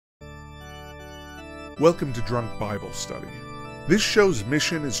Welcome to Drunk Bible Study. This show's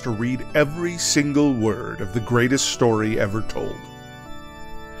mission is to read every single word of the greatest story ever told.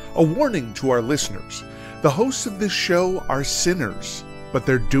 A warning to our listeners, the hosts of this show are sinners, but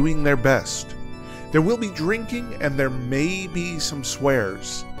they're doing their best. There will be drinking and there may be some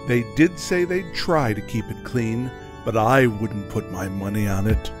swears. They did say they'd try to keep it clean, but I wouldn't put my money on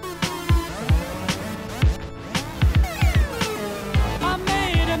it.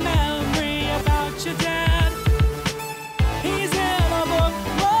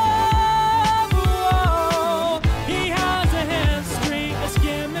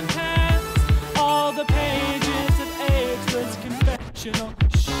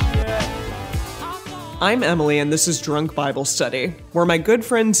 I'm Emily, and this is Drunk Bible Study, where my good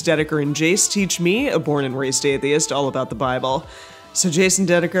friends Dedeker and Jace teach me, a born and raised atheist, all about the Bible. So Jason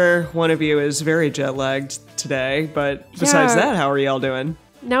Dedeker, one of you is very jet-lagged today, but besides that, how are y'all doing?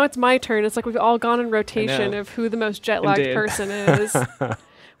 Now it's my turn. It's like we've all gone in rotation of who the most jet-lagged person is.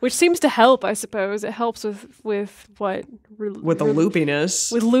 Which seems to help, I suppose. It helps with what? With the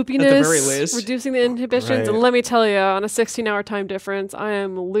loopiness. With loopiness, at the very least. Reducing the inhibitions. Right. And let me tell you, on a 16-hour time difference, I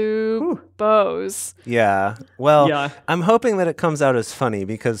am loop-bos. Yeah. Well, I'm hoping that it comes out as funny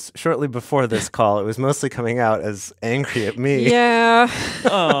because shortly before this call, it was mostly coming out as angry at me. Yeah.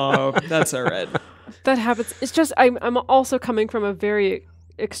 Oh, that's all right. That happens. It's just, I'm also coming from a very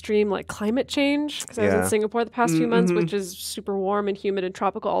extreme like climate change because I was in Singapore the past few months, which is super warm and humid and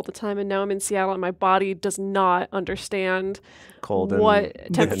tropical all the time, and now I'm in Seattle and my body does not understand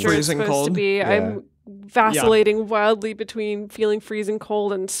what temperature is supposed to be. I'm vacillating wildly between feeling freezing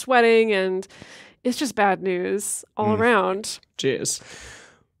cold and sweating, and it's just bad news all around. Jeez.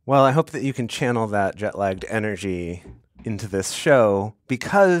 Well, I hope that you can channel that jet-lagged energy into this show,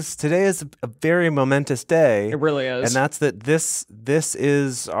 because today is a very momentous day. It really is. And that's that this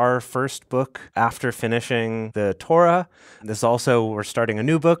is our first book after finishing the Torah. This also, we're starting a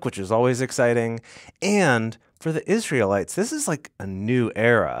new book, which is always exciting. And for the Israelites, this is like a new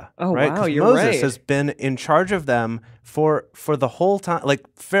era. Oh, right? Wow, you're Moses right. has been in charge of them for the whole time. Like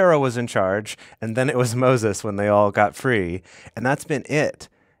Pharaoh was in charge, and then it was Moses when they all got free. And that's been it.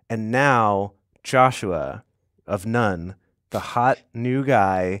 And now Joshua of Nun, the hot new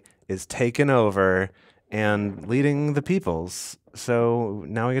guy, is taken over and leading the peoples. So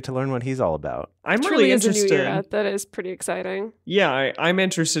now we get to learn what he's all about. I'm Truly really is interested. A new era. That is pretty exciting. Yeah, I'm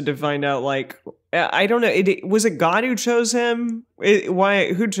interested to find out. Like, I don't know. Was it God who chose him?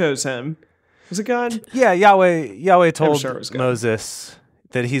 Who chose him? Was it God? Yeah, Yahweh told it Moses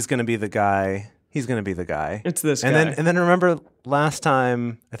that he's going to be the guy. He's going to be the guy. It's this guy. And then remember last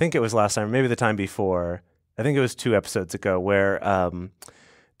time, I think it was last time, maybe the time before, I think it was 2 episodes ago, where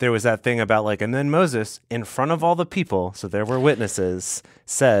there was that thing about like, and then Moses, in front of all the people, so there were witnesses,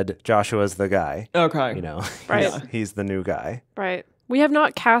 said Joshua's the guy. Okay. You know, Right. he's the new guy. Right. We have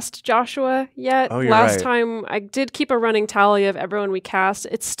not cast Joshua yet. Oh, you're Last right. time I did keep a running tally of everyone we cast.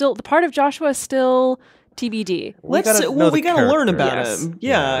 It's still, the part of Joshua is still TBD. We gotta learn about him.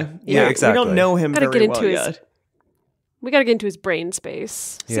 Yeah, exactly. We don't know him Gotta very get well into yet. We got to get into his brain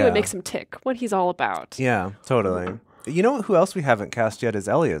space, see what makes him tick, what he's all about. Yeah, totally. You know who else we haven't cast yet is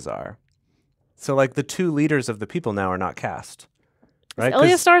Eleazar. So like the 2 leaders of the people now are not cast. Right? Is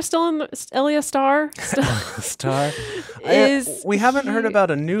Eleazar still in Eleazar? Star. Is we haven't heard about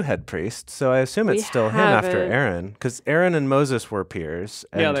a new head priest, so I assume it's still him after Aaron, because Aaron and Moses were peers.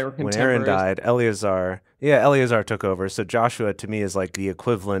 And they were when Aaron died, Eleazar took over. So Joshua to me is like the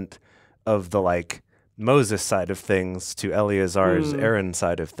equivalent of the like Moses side of things to Eleazar's Aaron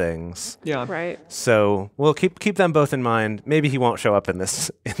side of things. Yeah. Right. So we'll keep them both in mind. Maybe he won't show up in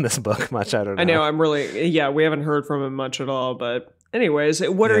this book much. I don't know. I know. We haven't heard from him much at all. But anyways,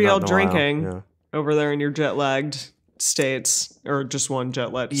 what are y'all drinking over there in your jet-lagged states, or just one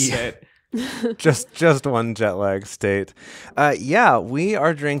jet-lagged state? just one jet-lagged state. We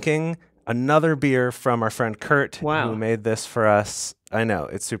are drinking another beer from our friend Kurt, who made this for us. I know,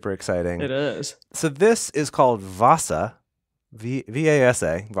 it's super exciting. It is. So this is called Vasa,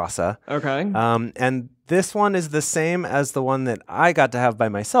 V-A-S-A, Vasa. Okay. And this one is the same as the one that I got to have by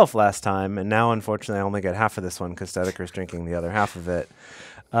myself last time, and now, unfortunately, I only get half of this one because Dedeker's drinking the other half of it.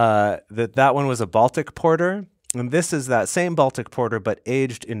 That one was a Baltic porter, and this is that same Baltic porter, but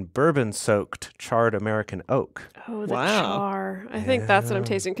aged in bourbon-soaked charred American oak. Oh, the char. I think that's what I'm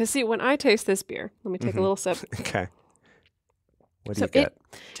tasting. Because see, when I taste this beer, let me take a little sip. Okay. What do you get?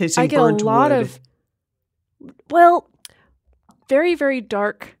 Tasting I get burnt a lot wood. of, very, very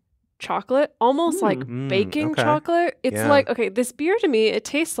dark chocolate, almost like baking okay. chocolate. It's like, okay, this beer to me, it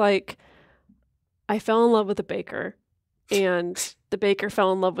tastes like I fell in love with a baker and the baker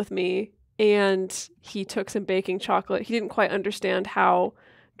fell in love with me and he took some baking chocolate. He didn't quite understand how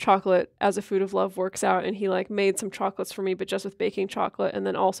chocolate as a food of love works out, and he like made some chocolates for me, but just with baking chocolate, and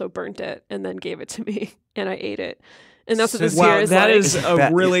then also burnt it and then gave it to me, and I ate it. And that's what this beer is that like. is a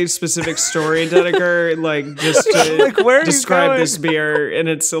really specific story, Dedeker. Like, just to Like, where are you describe going? this beer, and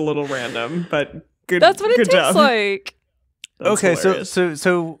it's a little random, but good. That's what it good tastes job. like. That's Okay, hilarious.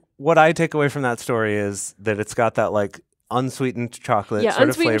 so what I take away from that story is that it's got that like unsweetened chocolate Yeah, sort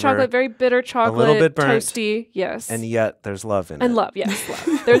unsweetened of flavor, chocolate, very bitter chocolate, little bit burnt, toasty, yes. and yet there's love in it. And love, yes,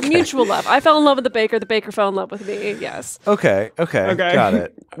 love. There's mutual love. I fell in love with the baker fell in love with me, yes. Okay, got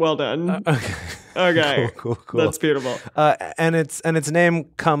it. Well done. Okay, Okay, cool. That's beautiful. And its name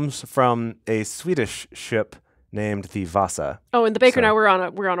comes from a Swedish ship named the Vasa. Oh, and the baker So- and I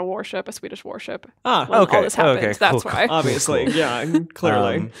we're on a warship, a Swedish warship. Ah, When okay, all this happened. okay, That's cool, why. obviously, yeah,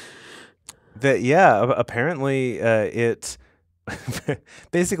 clearly. Apparently it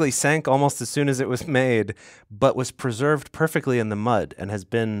basically sank almost as soon as it was made, but was preserved perfectly in the mud and has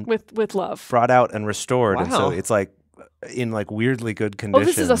been With love. brought out and restored. And so Wow. it's like in like weirdly good Oh, condition.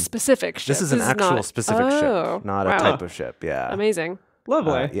 this is a specific ship. This is an actual not... specific Oh, ship, not wow. a type of ship. Yeah. Amazing.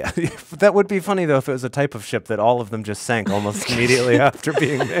 Lovely. Yeah, that would be funny though if it was a type of ship that all of them just sank almost immediately after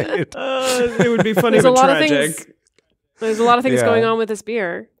being made. It would be funny There's a but lot of tragic. things. There's a lot of things Yeah. going on with this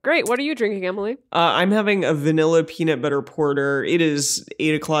beer. Great. What are you drinking, Emily? I'm having a vanilla peanut butter porter. It is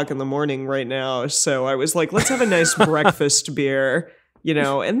 8:00 in the morning right now, so I was like, let's have a nice breakfast beer,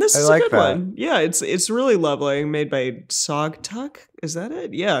 and this I is like a good that. one. Yeah, it's really lovely, made by Sogtuck. Is that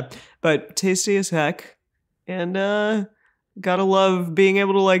it? Yeah, but tasty as heck, and gotta love being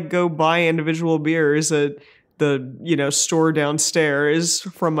able to like go buy individual beers at the store downstairs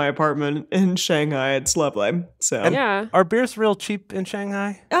from my apartment in Shanghai. It's lovely. So Yeah. Are beers real cheap in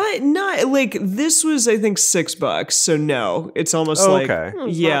Shanghai? not like this was I think $6, so no, it's almost Oh, like okay. It's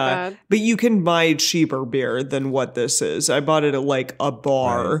not yeah, bad. but you can buy cheaper beer than what this is. I bought it at like a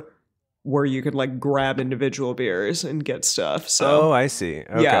bar Right. where you could like grab individual beers and get stuff. So Oh, I see.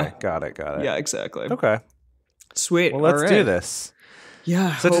 Okay, Yeah. got it. yeah, exactly. Okay. Sweet. Well, let's All do right. this.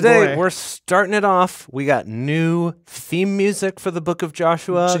 Yeah. So oh today boy. we're starting it off. We got new theme music for the Book of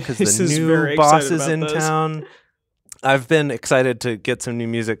Joshua because Jace the is new very boss excited is in about this. town. I've been excited to get some new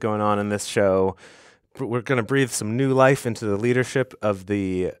music going on in this show. We're going to breathe some new life into the leadership of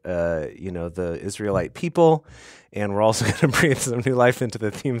the Israelite people, and we're also going to breathe some new life into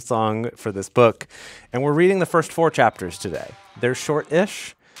the theme song for this book. And we're reading the first 4 chapters today. They're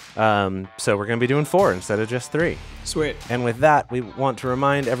short-ish, so we're going to be doing 4 instead of just 3. Sweet. And with that, we want to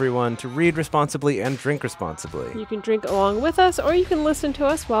remind everyone to read responsibly and drink responsibly. You can drink along with us, or you can listen to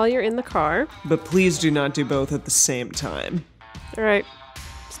us while you're in the car. But please do not do both at the same time. All right.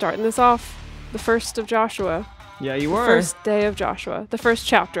 Starting this off. The first of Joshua. Yeah, you are. First day of Joshua. The first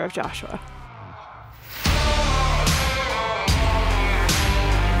chapter of Joshua.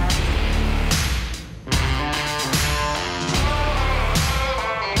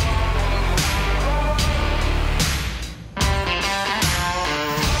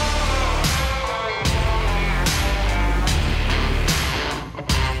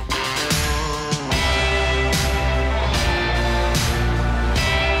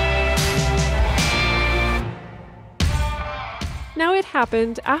 Now it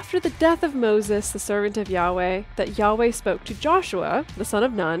happened after the death of Moses, the servant of Yahweh, that Yahweh spoke to Joshua, the son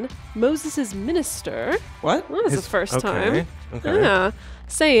of Nun, Moses' minister. What? Well, this is the first time. Okay. Yeah.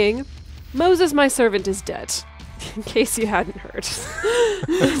 Saying, Moses, my servant, is dead. In case you hadn't heard.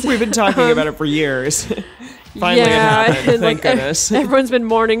 We've been talking about it for years. Finally, it happened. and, Thank like, goodness. Everyone's been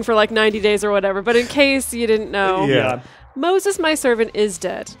mourning for like 90 days or whatever, but in case you didn't know. Yeah. Moses, my servant, is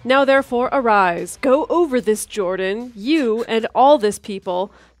dead. Now therefore arise, go over this Jordan, you and all this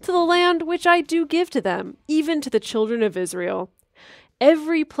people, to the land which I do give to them, even to the children of Israel.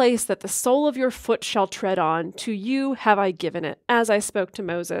 Every place that the sole of your foot shall tread on, to you have I given it, as I spoke to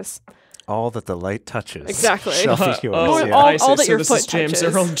Moses. All that the light touches Exactly. shall be yours. More- yeah. all- I see. that So your this foot is James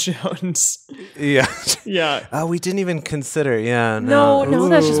touches. Earl Jones. yeah. Yeah. Oh, we didn't even consider. Yeah. No,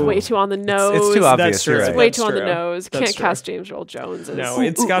 that's just Ooh. way too on the nose. It's too obvious. That's true. You're It's right. way That's too on the true. nose. That's Can't true. cast James Earl Jones as... No,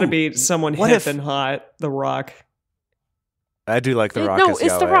 it's got to be someone What hip if- and hot. The Rock. I do like The Rock. No, as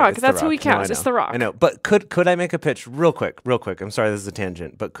it's The Yahweh. Rock. It's That's The who we Rock. No, cast. I It's know. The Rock. I know. But could I make a pitch real quick? I'm sorry, this is a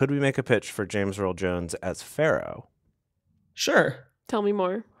tangent. But could we make a pitch for James Earl Jones as Pharaoh? Sure. Tell me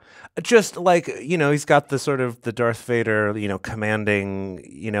more. Just like, he's got the sort of the Darth Vader, commanding,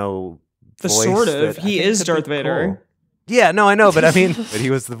 The voice sort that of. I He think is could Darth be Vader. cool. Yeah, no, I know, but I mean, but he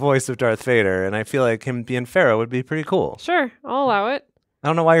was the voice of Darth Vader, and I feel like him being Pharaoh would be pretty cool. Sure, I'll allow it. I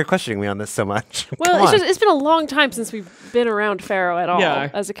don't know why you're questioning me on this so much. Well, it's been a long time since we've been around Pharaoh at all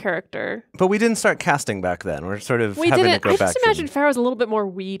as a character. But we didn't start casting back then. We're sort of having to go back. I just imagine Pharaoh's a little bit more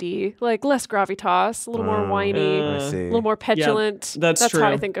weedy, like less gravitas, a little more whiny, a little more petulant. Yeah, that's true.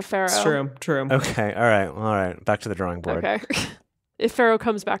 How I think of Pharaoh. It's true. Okay, all right. Back to the drawing board. Okay. If Pharaoh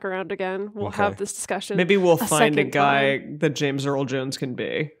comes back around again, we'll have this discussion. Maybe we'll find a guy that James Earl Jones can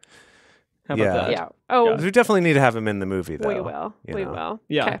be. How about that? Yeah. Oh, we definitely need to have him in the movie, though. We will.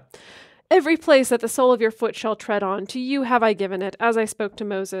 Yeah. Okay. Every place that the sole of your foot shall tread on, to you have I given it, as I spoke to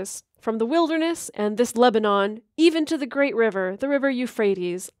Moses. From the wilderness and this Lebanon, even to the great river, the river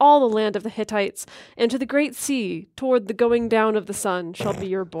Euphrates, all the land of the Hittites, and to the great sea, toward the going down of the sun, shall be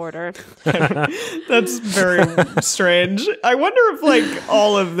your border. That's very strange. I wonder if, like,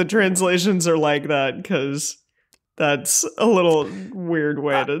 all of the translations are like that, because that's a little weird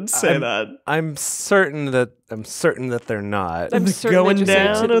way to say that. I'm certain that they're not. I'm certain going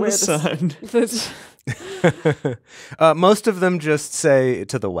down of the sun. Most of them just say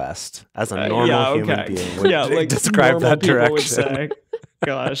to the west, as a normal human being would like describe that direction. Would say.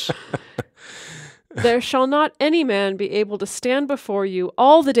 Gosh. There shall not any man be able to stand before you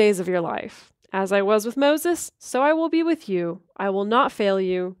all the days of your life. As I was with Moses, so I will be with you. I will not fail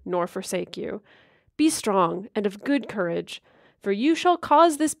you, nor forsake you. Be strong and of good courage, for you shall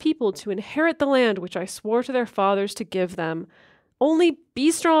cause this people to inherit the land which I swore to their fathers to give them. Only be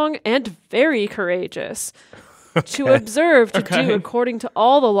strong and very courageous, to observe to do according to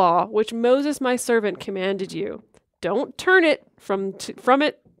all the law which Moses my servant commanded you. Don't turn it from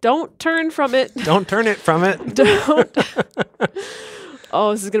it. Don't turn from it. Don't turn it from it. Don't.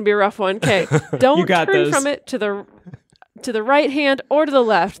 Oh, this is going to be a rough one. Okay. Don't turn from it to the right hand or to the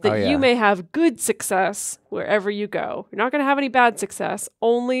left, that you may have good success wherever you go. You're not going to have any bad success,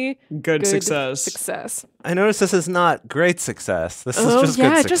 only good success. I notice this is not great success. This is just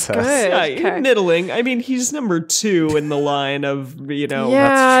good success. Just good. Yeah, middling. I mean, he's number 2 in the line of, Yeah,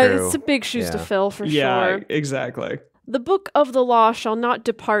 that's true. It's a big shoes to fill for sure. Yeah, exactly. The book of the law shall not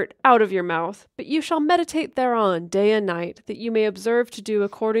depart out of your mouth, but you shall meditate thereon day and night, that you may observe to do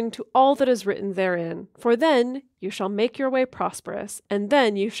according to all that is written therein. For then you shall make your way prosperous, and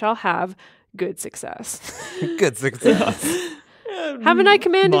then you shall have good success. Good success. Haven't I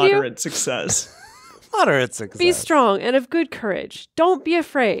commanded you? Moderate success. Moderate success. Be strong and of good courage. Don't be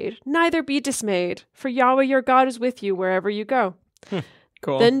afraid, neither be dismayed, for Yahweh your God is with you wherever you go.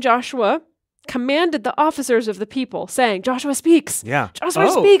 Cool. Then Joshua commanded the officers of the people, saying, Joshua speaks. Yeah.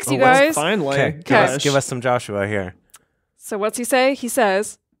 Joshua speaks, you guys. Finally. Okay. Give us some Joshua here. So what's he say? He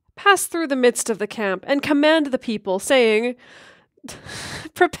says, pass through the midst of the camp and command the people, saying,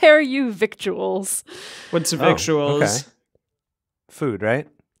 prepare you victuals. What's victuals? Okay. Food, right?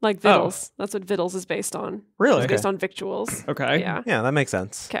 Like victuals. That's what victuals is based on. Really? It's based on victuals. Okay. Yeah. Yeah, that makes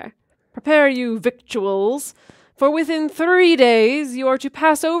sense. Okay. Prepare you victuals, for within 3 days you are to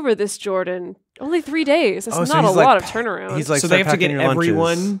pass over this Jordan. Only 3 days. That's not a lot of turnaround. He's like, so they have to get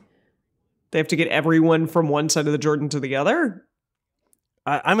everyone. Lunches. They have to get everyone from one side of the Jordan to the other.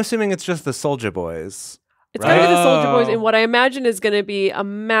 I'm assuming it's just the soldier boys. It's going to be the soldier boys in what I imagine is going to be a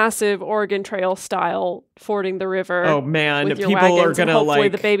massive Oregon Trail style fording the river. Oh man, with your people wagons, are going to hopefully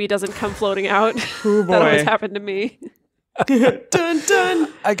the baby doesn't come floating out. Oh boy. That always happened to me. Dun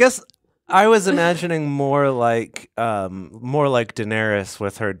dun. I guess I was imagining more like Daenerys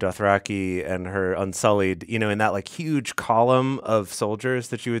with her Dothraki and her Unsullied, in that like huge column of soldiers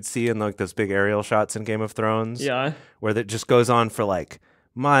that you would see in like those big aerial shots in Game of Thrones. Yeah. Where that just goes on for like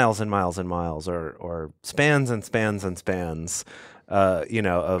miles and miles and miles, or spans and spans and spans,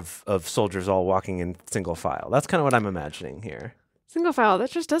 of soldiers all walking in single file. That's kind of what I'm imagining here. Single file, that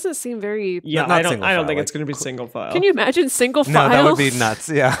just doesn't seem very... Yeah, not I don't think like, it's going to be single file. Can you imagine single file? No, that would be nuts,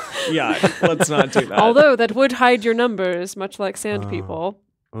 yeah. Yeah, let's not do that. Although that would hide your numbers, much like sand people.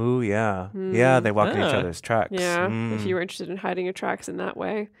 Ooh, yeah. Yeah, they walk in each other's tracks. Yeah, if you were interested in hiding your tracks in that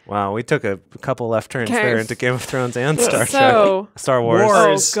way. Wow, we took a couple left turns Okay. there into Game of Thrones and Star So- Trek. Star Wars.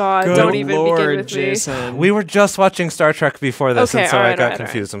 Wars. Oh, God, Good don't even Lord, begin with Jason. We were just watching Star Trek before this, Okay, and so all I right, got all right,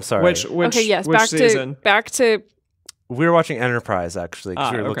 confused. I'm sorry. Which Okay, yes, which back season? to We were watching Enterprise, actually,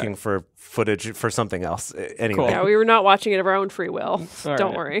 because we were okay. looking for footage for something else. Anyway. Cool. Yeah, we were not watching it of our own free will. All Don't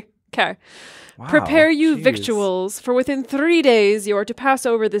right. worry. Okay. Wow, Prepare you jeez. victuals, for within 3 days you are to pass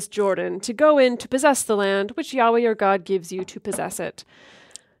over this Jordan, to go in to possess the land which Yahweh your God gives you to possess it.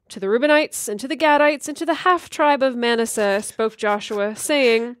 To the Reubenites, and to the Gadites, and to the half-tribe of Manasseh spoke Joshua,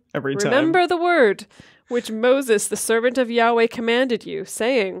 saying, Every time. Remember the word which Moses, the servant of Yahweh, commanded you,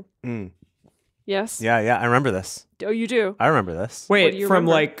 saying... Yes? Yeah, I remember this. Oh, you do? I remember this. What do Wait, you from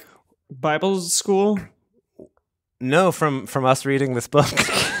remember? like Bible school? No, from us reading this book.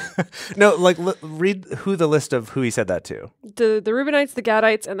 No, like read who the list of who he said that to. The Reubenites, the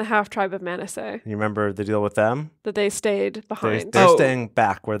Gadites, and the half tribe of Manasseh. You remember the deal with them? That they stayed behind. They're staying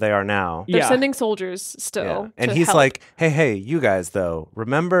back where they are now. They're sending soldiers still. Yeah. And to he's help. like, hey, you guys, though,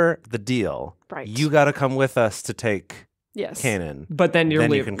 remember the deal. Right. You got to come with us to take Yes. Canaan. But then you're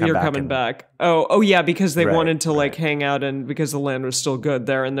coming back. Oh yeah, because they wanted to like hang out and because the land was still good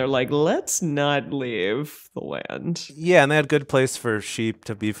there, and they're like, let's not leave the land. Yeah, and they had good place for sheep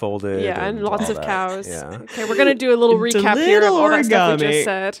to be folded. Yeah, and lots all of that. cows. Yeah. Okay, we're gonna do a little recap here of all that stuff we just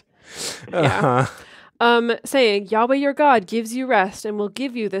said. Yeah. Saying, Yahweh your God gives you rest and will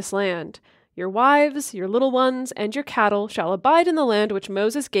give you this land. Your wives, your little ones, and your cattle shall abide in the land which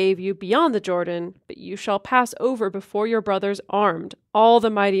Moses gave you beyond the Jordan, but you shall pass over before your brothers armed, all the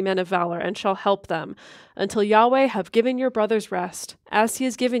mighty men of valor, and shall help them, until Yahweh have given your brothers rest, as he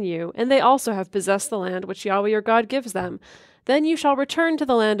has given you, and they also have possessed the land which Yahweh your God gives them. Then you shall return to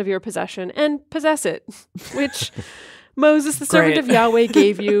the land of your possession, and possess it, which Moses, the servant of Yahweh,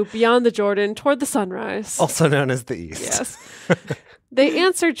 gave you beyond the Jordan toward the sunrise. Also known as the East. Yes. They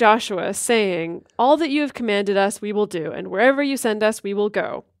answered Joshua, saying, All that you have commanded us we will do, and wherever you send us we will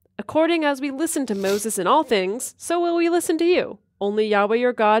go. According as we listen to Moses in all things, so will we listen to you. Only Yahweh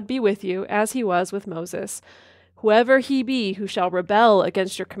your God be with you, as he was with Moses. Whoever he be who shall rebel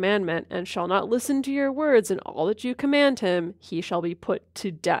against your commandment, and shall not listen to your words in all that you command him, he shall be put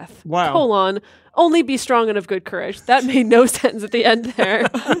to death. Wow. Only be strong and of good courage. That made no sense at the end there.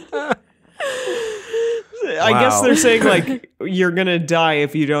 I guess they're saying, like, you're going to die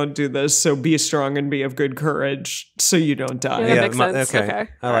if you don't do this, so be strong and be of good courage so you don't die. Yeah, that makes sense. Okay.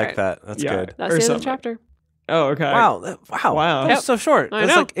 I like that. That's good. That's the end of the chapter. Oh, okay. Wow. That was so short.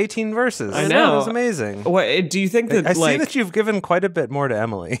 That's like 18 verses. I know. That was amazing. What, do you think that, I see that you've given quite a bit more to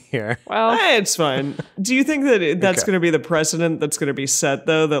Emily here. Well, it's fine. Do you think that that's going to be the precedent that's going to be set,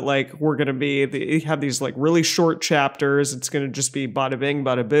 though? That, like, we're going to have these, like, really short chapters. It's going to just be bada bing,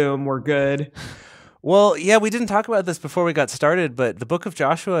 bada boom. We're good. Well, yeah, we didn't talk about this before we got started, but the book of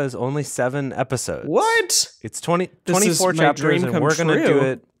Joshua is only 7 episodes. What? It's 24 chapters, and we're going to do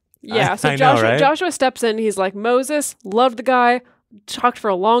it. Yeah, so Joshua steps in. He's like, Moses, loved the guy, talked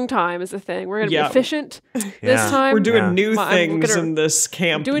for a long time is the thing. We're going to be efficient this time. We're doing new things in this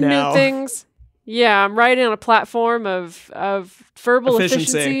camp doing now. New things. Yeah, I'm riding on a platform of verbal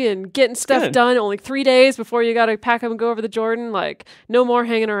efficiency and getting stuff done. Only 3 days before you got to pack up and go over the Jordan. Like, no more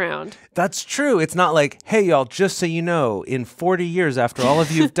hanging around. That's true. It's not like, hey, y'all, just so you know, in 40 years after all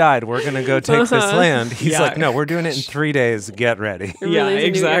of you've died, we're going to go take this land. He's like, no, we're doing it in 3 days. Get ready. Really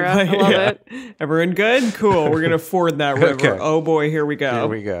exactly. I love it. Everyone good? Cool. We're going to ford that river. Okay. Oh, boy, here we go. Here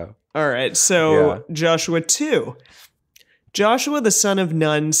we go. All right, so Joshua 2. Joshua the son of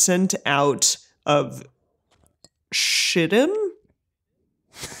Nun sent out of Shittim?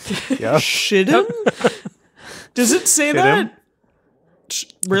 Shittim? Does it say that?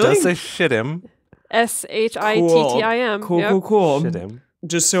 Really? It does say Shittim. Shittim. Cool. Shittim.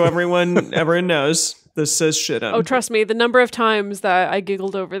 Just so everyone knows, this says Shittim. Oh, trust me, the number of times that I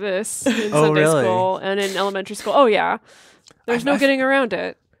giggled over this in Sunday school and in elementary school. Oh, yeah. There's no getting around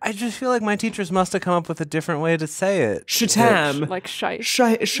it. I just feel like my teachers must have come up with a different way to say it. Shitam. Like shite.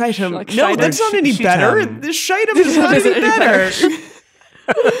 Shitem. Like No, shitem. that's not any better. The Shitem is not any better.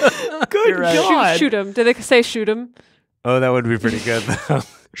 Good God. Shoot him. Did they say shoot him? Oh, that would be pretty good, though.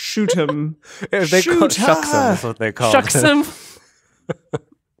 Shoot him. They call it shucks him, is what they call Shucks it. him.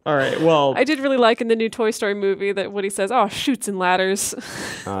 All right, well. I did really like in the new Toy Story movie that Woody says, oh, shoots and ladders.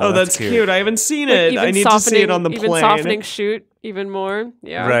 Oh, that's cute. I haven't seen it. I need to see it on the plane. Even softening shoot even more.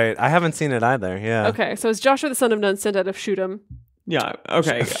 Yeah. Right. I haven't seen it either. Yeah. Okay, so it's Joshua the son of Nun sent out of shoot him. Yeah,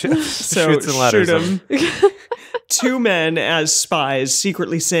 okay. So Shoots and ladders shoot him. 2 men as spies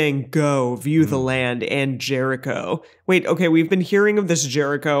secretly saying, go, view the land and Jericho. Wait, okay, we've been hearing of this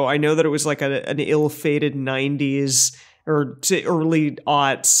Jericho. I know that it was like an ill-fated 90s or early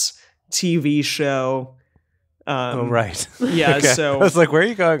aughts TV show. Oh, right. Yeah, okay. so... I was like, where are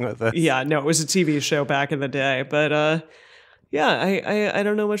you going with this? Yeah, no, it was a TV show back in the day. But, yeah, I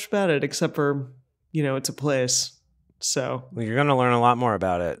don't know much about it except for, it's a place. So well, you're going to learn a lot more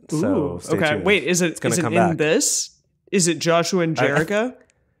about it. So stay tuned. Wait, is it in back. This? Is it Joshua and Jericho?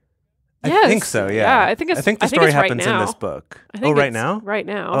 Yes. I think so, yeah. Yeah, I think the story happens in this book. Right now? Right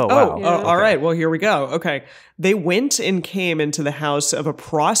now. Oh, wow. Yeah. All right. Well, here we go. Okay. They went and came into the house of a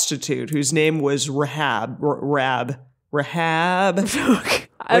prostitute whose name was Rahab. Rahab. I thought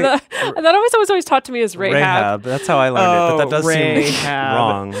it was always taught to me as Rahab. That's how I learned it, but that does seem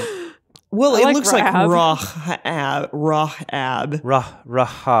wrong. Well, it looks Rahab. like Rahab. Rahab.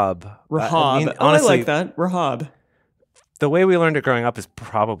 I like that. Rahab. the way we learned it growing up is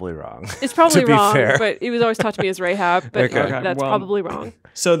probably wrong. It's probably to be wrong, fair. but it was always taught to me as Rahab, but Okay. that's Well, probably wrong.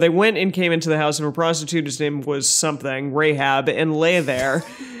 So they went and came into the house of a prostitute whose name was something, Rahab, and lay there.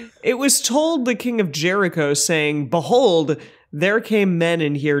 It was told the king of Jericho, saying, "Behold, there came men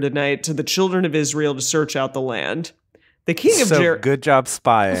in here tonight to the children of Israel to search out the land." The king of Jericho... good job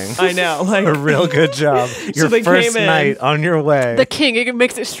spying. I know, like... A real good job. Your they first came in. night on your way. The king, it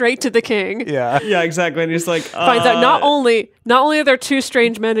makes it straight to the king. yeah. Yeah, exactly. And he's like... Finds out not only are there two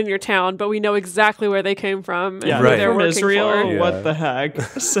strange men in your town, but we know exactly where they came from and Yeah, who Right. they're from working Israel. for. Yeah. What the heck?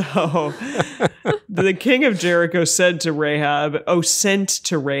 So the king of Jericho said to Rahab, sent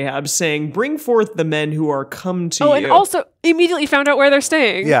to Rahab, saying, "Bring forth the men who are come to Oh, you." and also immediately found out where they're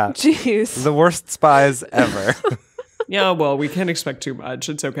staying. Yeah. Jeez. The worst spies ever. Yeah, well, we can't expect too much.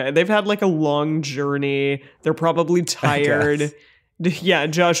 It's okay. They've had like a long journey. They're probably tired. Yeah,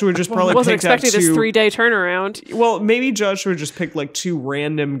 Joshua just probably Wasn't picked out expecting this two... 3-day turnaround. Well, maybe Joshua just picked like two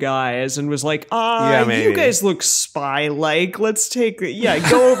random guys and was like, Yeah, you maybe. guys look spy-like. Let's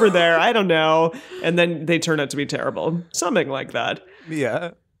go over there. I don't know. And then they turned out to be terrible. Something like that.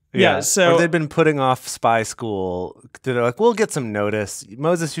 yeah. Yeah, so- Or they'd been putting off spy school. They're like, we'll get some notice.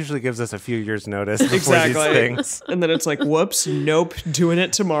 Moses usually gives us a few years' notice before Exactly. these things. And then it's like, whoops, nope, doing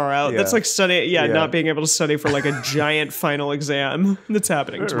it tomorrow. Yeah. That's like Yeah. not being able to study for like a giant final exam that's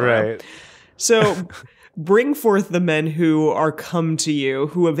happening tomorrow. Right. So bring forth the men who are come to you,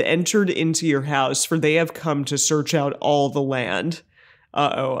 who have entered into your house, for they have come to search out all the land.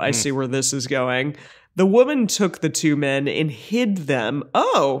 I see where this is going. The woman took the two men and hid them.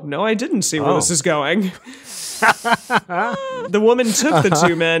 Oh, no, I didn't see where this is going. The woman took the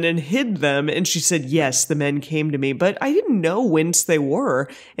two men and hid them, and she said, "Yes, the men came to me, but I didn't know whence they were.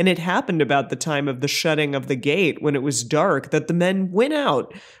 And it happened about the time of the shutting of the gate, when it was dark, that the men went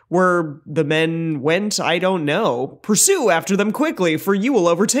out. Where the men went, I don't know. Pursue after them quickly, for you will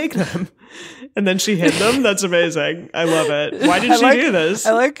overtake them." And then she hid them. That's amazing. I love it. Why did she do this?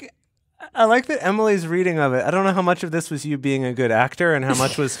 I like that Emily's reading of it. I don't know how much of this was you being a good actor and how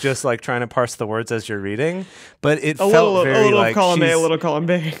much was just like trying to parse the words as you're reading, but it felt very a little like column A, a she's- little column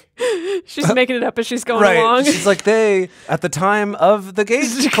B. She's making it up as she's going Right. along. She's like, at the time of the gate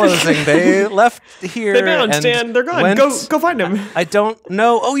closing, they left here. They bounced and they're gone. went- Go find them. I don't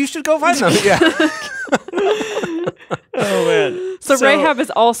know. Oh, you should go find them. Yeah. Oh man. So Rahab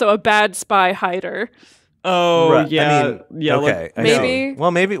is also a bad spy hider. Oh Right. yeah, I mean, yeah. okay. I Maybe. see.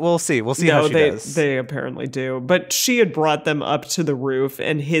 Well, maybe we'll see. We'll see No, how she they does. they apparently do. But she had brought them up to the roof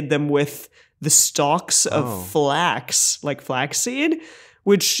and hid them with the stalks of flax, like flaxseed,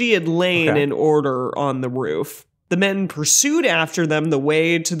 which she had lain in order on the roof. The men pursued after them the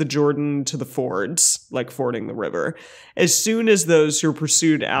way to the Jordan to the fords, like fording the river. As soon as those who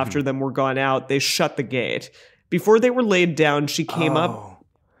pursued after them were gone out, they shut the gate. Before they were laid down, she came up.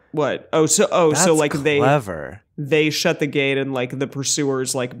 What? So That's like clever. they shut the gate and like the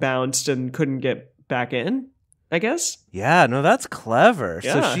pursuers like bounced and couldn't get back in, I guess. Yeah, no, that's clever.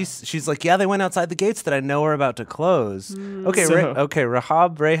 Yeah. So she's like, yeah, they went outside the gates that I know are about to close. Okay, So-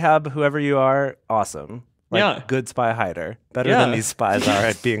 Rahab, whoever you are, awesome. Like, Yeah. good spy hider. Better Yeah. than these spies are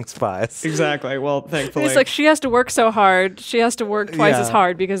at being spies. Exactly. Well, thankfully. It's like she has to work so hard. She has to work twice Yeah. as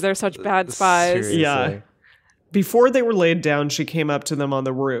hard because they're such bad spies. Seriously. Yeah. Before they were laid down, she came up to them on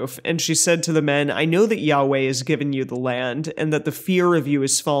the roof, and she said to the men, "I know that Yahweh has given you the land, and that the fear of you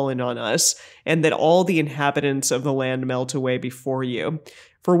has fallen on us, and that all the inhabitants of the land melt away before you.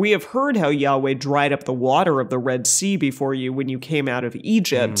 For we have heard how Yahweh dried up the water of the Red Sea before you when you came out of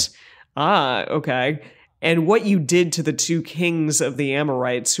Egypt." Ah, okay. "And what you did to the two kings of the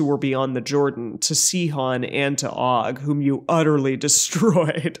Amorites who were beyond the Jordan, to Sihon and to Og, whom you utterly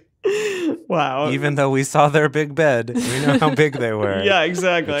destroyed." Wow. Even though we saw their big bed, we know how big they were. Yeah, But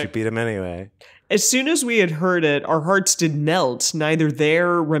exactly. you beat them anyway. As soon as we had heard it, our hearts did melt, neither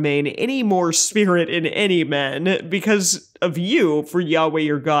there remain any more spirit in any man, because of you, for Yahweh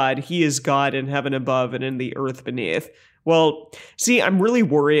your God, he is God in heaven above and in the earth beneath. Well, see, I'm really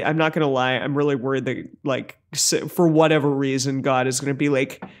worried. I'm not going to lie. I'm really worried that, like, for whatever reason, God is going to be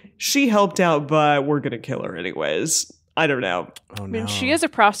like, she helped out, but we're going to kill her anyways. I don't know. Oh, I mean, no. she is a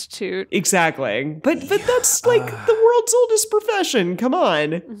prostitute. Exactly. But that's like the world's oldest profession. Come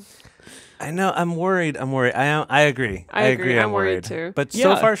on. I know. I'm worried. I agree. I agree. I'm I'm worried too. But so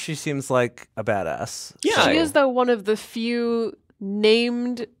Yeah. far, she seems like a badass. Yeah. She is, though, one of the few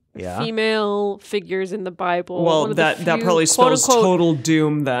named Yeah. female figures in the Bible. Well, One of the that few, probably quote, spells unquote, total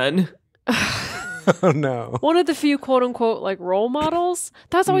doom then. Oh no. One of the few quote unquote like role models.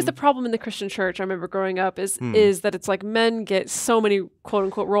 That's always the problem in the Christian church. I remember growing up is that it's like men get so many quote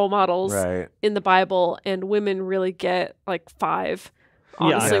unquote role models in the Bible, and women really get like 5.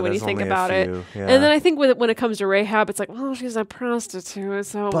 Honestly, when you think about it. Yeah. And then I think when it comes to Rahab, it's like, well, she's a prostitute.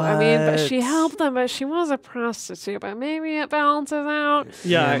 So, but she helped them, but she was a prostitute. But maybe it balances out.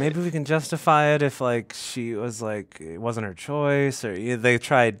 Yeah, maybe we can justify it if, like, she was, like, it wasn't her choice. Or they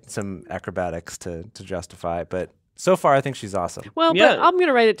tried some acrobatics to justify it. But so far, I think she's awesome. Well, but I'm going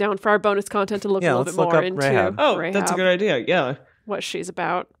to write it down for our bonus content to look a little bit more into Rahab. Oh, Rahab, that's a good idea. Yeah. what she's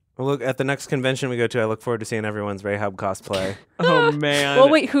about. Well, look, at the next convention we go to, I look forward to seeing everyone's Rahab cosplay. Oh, man. Well,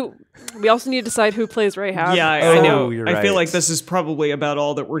 wait, who? We also need to decide who plays Rahab. Yeah, I know. You're I feel right. like this is probably about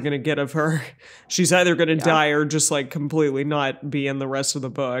all that we're going to get of her. She's either going to die or just like completely not be in the rest of the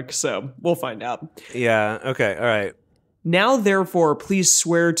book. So we'll find out. Yeah, okay, all right. Now, therefore, please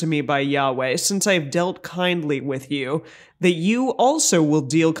swear to me by Yahweh, since I have dealt kindly with you, that you also will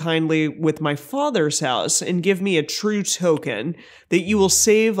deal kindly with my father's house and give me a true token, that you will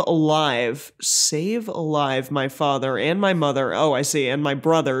save alive my father and my mother, and my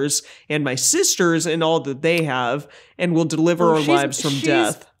brothers and my sisters and all that they have, and will deliver our lives from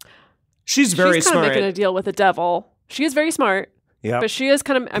death. She's very She's kind smart. of making a deal with the devil. She is very smart. Yeah. But she is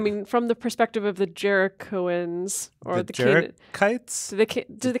kind of, I mean, from the perspective of the Jerichoans or the Jerichites?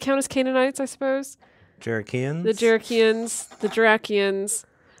 do they count as Canaanites, I suppose? Jerichians? The Jerichians, the Jerachians.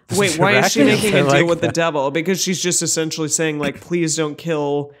 Wait, why is she making a deal like with that. the devil? Because she's just essentially saying, like, please don't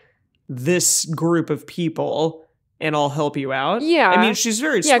kill this group of people and I'll help you out. Yeah. I mean, she's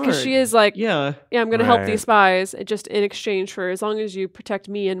very Yeah, smart. because she is like, Yeah. I'm going to help Right. these spies just in exchange for as long as you protect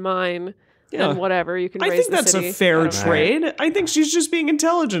me and mine, Yeah. then whatever, you can I raise think the that's city. a fair I don't know. trade. I think she's just being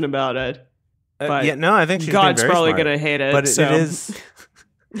intelligent about it. But yeah, no, I think she's God's being very probably smart. going to hate it. But so. it is...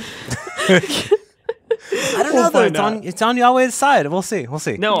 I don't know, We'll though. find It's on Yahweh's side. We'll see.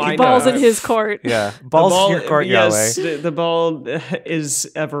 No, I Balls know. in his court. Yeah, The balls ball, to your court, yes, Yahweh. the ball is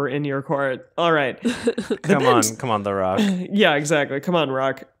ever in your court. All right. Come on, The Rock. Yeah, exactly. Come on,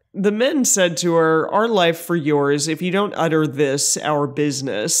 Rock. The men said to her, our life for yours, if you don't utter this, our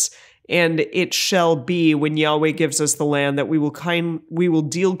business. And it shall be when Yahweh gives us the land that we will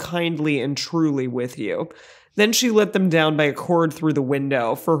deal kindly and truly with you. Then she let them down by a cord through the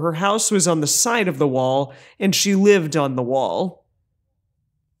window, for her house was on the side of the wall, and she lived on the wall.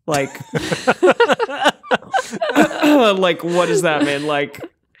 Like, like, what does that mean? Like,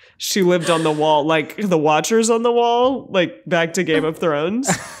 she lived on the wall, like the Watchers on the wall, like back to Game of Thrones.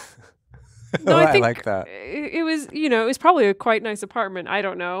 No, I think like that. it was, it was probably a quite nice apartment. I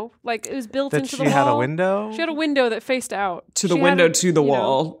don't know. Like, it was built That into she the wall. had a window? She had a window that faced out. To the She had window, a- to the you know,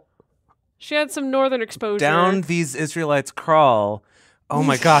 wall. She had some northern exposure. Down these Israelites crawl. Oh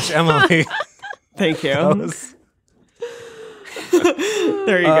my gosh, Emily. Thank you. That was-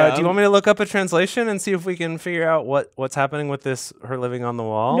 There you go. do you want me to look up a translation and see if we can figure out what's happening with this, her living on the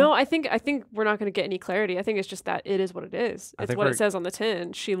wall? No, I think we're not going to get any clarity. I think it's just that it is what it is. It's think what we're- it says on the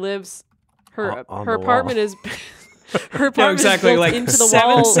tin. She lives. Her On her the apartment wall. is. Her apartment No, exactly. is built Like into the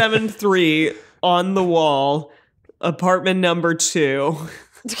wall. 773 on the wall, apartment number 2,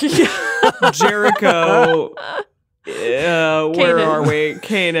 Jericho. Where Canan. are we?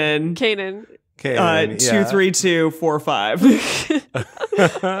 Canaan. Canaan. Okay, yeah. 23245.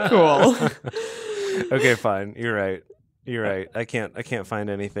 Cool. Okay, fine. You're right. I can't find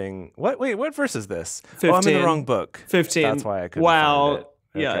anything. Wait, what verse is this? 15. Oh, I'm in the wrong book. 15. That's why I couldn't Wow. find it.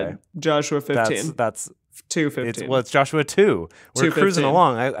 Yeah. Okay. Joshua 15. That's 2:15. it's Joshua 2. We're 2:15. cruising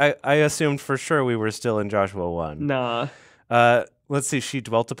along. I assumed for sure we were still in Joshua 1. Nah. Let's see. She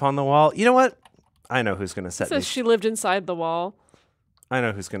dwelt upon the wall. You know what? I know who's going to It set me. says she lived inside the wall. I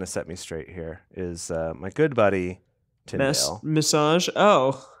know who's going to set me straight here. Is my good buddy Tyndale. Massage.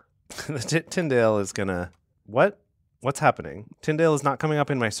 Oh. Tyndale is gonna What's happening? Tyndale is not coming up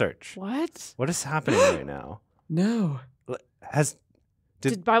in my search. What? What is happening right now? No.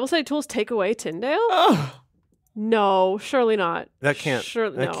 Did Bible study tools take away Tyndale? Oh. No, surely not. That can't.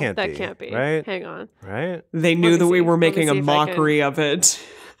 Surely, that no, can't that be, can't be. right? Hang on. Right? They Let knew me that we see. were Let me making a see if I can- mockery of it.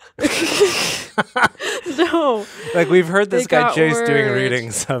 No. Like we've heard this They guy got Jace doing word.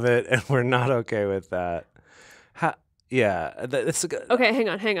 readings of it, and we're not okay with that. Yeah, that's a good. Okay, hang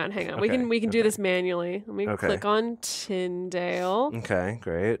on. We Okay, can do this manually. Let me Okay. click on Tyndale. Okay,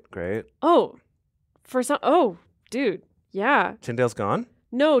 great. Oh, dude, yeah. Tyndale's gone.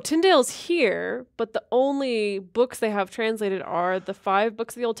 No, Tyndale's here, but the only books they have translated are the 5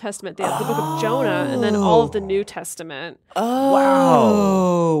 books of the Old Testament. They have the book of Jonah and then all of the New Testament.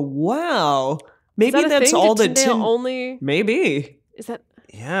 Oh, wow. Maybe Is that a that's thing? all Did that Tyndale only Maybe. is that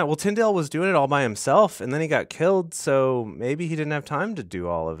Yeah, well, Tyndale was doing it all by himself, and then he got killed, so maybe he didn't have time to do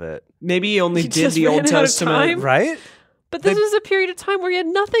all of it. Maybe he only He did just the ran Old out of Testament. time? Right? But this was a period of time where he had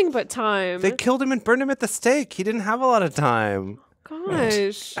nothing but time. They killed him and burned him at the stake. He didn't have a lot of time.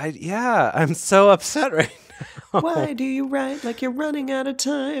 Gosh. I'm so upset right now. Why do you write like you're running out of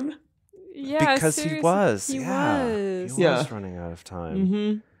time? Yeah, Because seriously. he was. He yeah. was. He Yeah. was running out of time.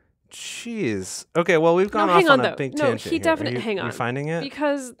 Mm-hmm. Jeez. Okay, well, we've gone No, off hang on, on a though. big No, tangent he here. definitely. Are Hang on. you finding it?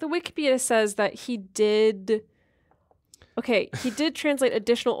 Because the Wikipedia says that he did. Okay, he did translate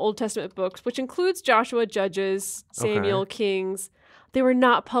additional Old Testament books, which includes Joshua, Judges, Samuel, Kings. They were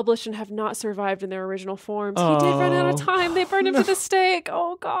not published and have not survived in their original forms. He did run out of time. They burned him to the stake.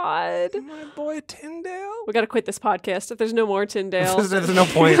 Oh, God. My boy Tyndale. We got to quit this podcast if there's no more Tyndale. There's no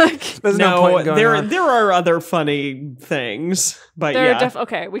point. There's no No, point going on. there are other funny things, but There yeah. are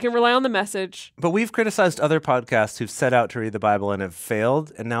okay, we can rely on the message. But we've criticized other podcasts who've set out to read the Bible and have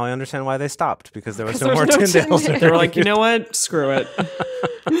failed, and now I understand why they stopped, because there was no more Tyndales. Tyndale. They were like, you know what? Screw it.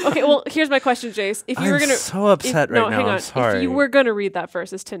 Okay, well, here's my question, Jace. If you were I'm gonna so upset right no, now. hang on. I'm sorry. If you were gonna read that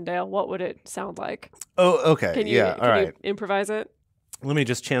versus Tyndale, what would it sound like? Oh, okay. Can you yeah, can all right. you improvise it? Let me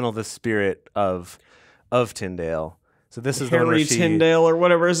just channel the spirit of Tyndale. So this is the one Harry where she, Tyndale or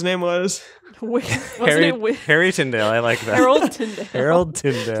whatever his name was. What's Harry, name? Harry Tyndale. I like that. Harold Tyndale. Harold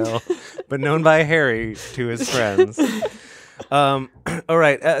Tyndale, but known by Harry to his friends. All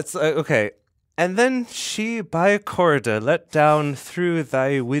right. Okay. And then she by a corridor let down through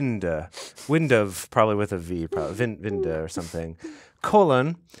thy window, probably with a V, probably window or something.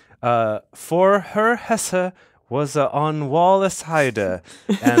 Colon, for her hesse was on wall aside,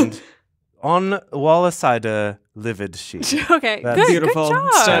 and on wall aside lived she. Okay, That's good, Beautiful good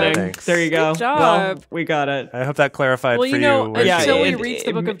job. setting. Thanks. There you go. Good job. Well, we got it. I hope that clarified Well, for you know, where Yeah, she- until we it- reach it-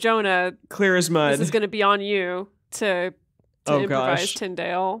 the Book of Jonah, Clear as mud. this is going to be on you to Oh, improvise gosh.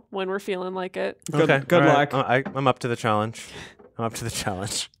 Tyndale when we're feeling like it. Good, Okay, good all right. luck. I'm up to the challenge. I'm up to the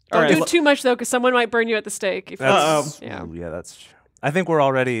challenge. All Don't right. do it too much though, because someone might burn you at the stake. If Uh-oh. Yeah. Ooh, yeah, that's true. I think we're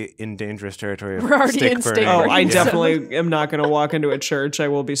already in dangerous territory. Of We're already stake in stake burning. Oh, burning. I Yeah. definitely am not going to walk into a church. I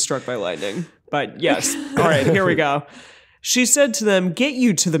will be struck by lightning. But yes. All right, here we go. She said to them, "Get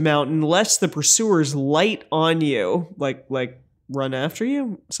you to the mountain, lest the pursuers light on you." Like run after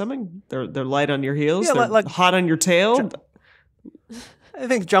you? Something? They're light on your heels? Yeah, They're like- hot on your tail? I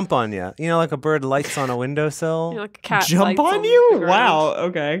think jump on you. You know, like a bird lights on a windowsill. You know, like a cat Jump lights on the you? ground. Wow,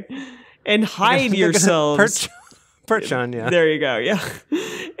 okay. And hide They're gonna yourselves. perch on you. There you go, yeah.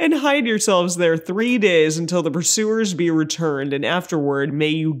 And hide yourselves there 3 days until the pursuers be returned, and afterward may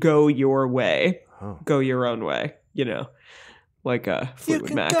you go your way. Oh. Go your own way, you know, like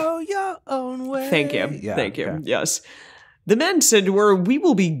Fleetwood Mac. go your own way. Thank you. Yeah, Thank you. okay. Yes. The men said to her, "We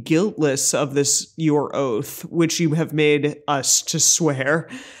will be guiltless of this your oath, which you have made us to swear.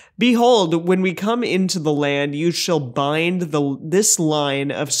 Behold, when we come into the land, you shall bind this line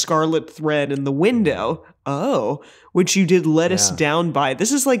of scarlet thread in the window. Oh, which you did let us Yeah. down by."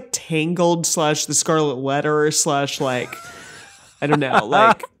 This is like Tangled / the Scarlet Letter / like, I don't know,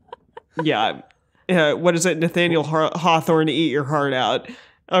 like, yeah. What is it? Nathaniel Hawthorne, Eat Your Heart Out.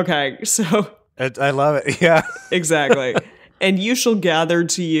 Okay, so... I love it. Yeah. Exactly. "And you shall gather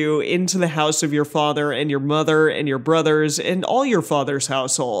to you into the house of your father and your mother and your brothers and all your father's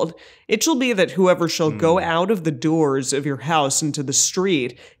household. It shall be that whoever shall go out of the doors of your house into the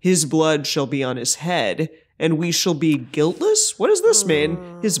street, his blood shall be on his head, and we shall be guiltless." What does this mean?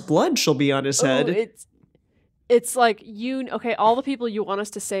 His blood shall be on his head. Oh, it's like all the people you want us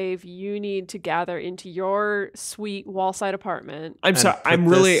to save, you need to gather into your sweet wall-side apartment. I'm sorry. put I'm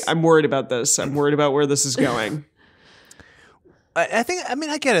really. this- I'm worried about this. I'm worried about where this is going. I mean,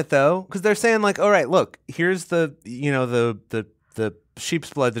 I get it though, because they're saying like, all right, look, here's the sheep's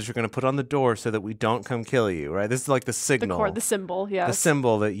blood that you're going to put on the door so that we don't come kill you, right? This is like the signal, The symbol, yes. the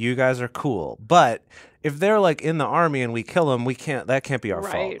symbol that you guys are cool. But if they're like in the army and we kill them, that can't be our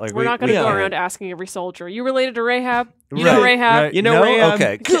Right. fault. Like We're not going to we go can't. around asking every soldier, "You related to Rahab? You Right, know Rahab?" right. You know No? Rahab?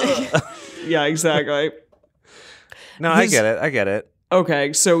 Okay. Yeah, exactly. No, I get it.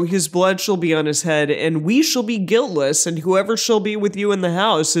 Okay, so his blood shall be on his head, and we shall be guiltless, and whoever shall be with you in the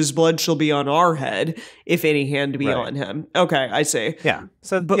house, his blood shall be on our head, if any hand be Right. on him. Okay, I see. Yeah.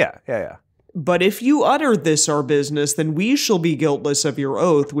 So yeah. But if you utter this our business, then we shall be guiltless of your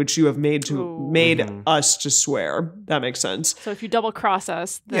oath, which you have made us to swear. That makes sense. So if you double-cross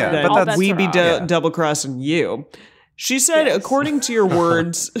us, then Yeah, Then but all that's- bets we are be off. double-crossing you. She said, Yes. "According to your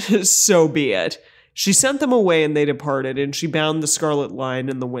words, so be it." She sent them away, and they departed, and she bound the scarlet line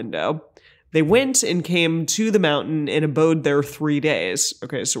in the window. They went and came to the mountain and abode there 3 days.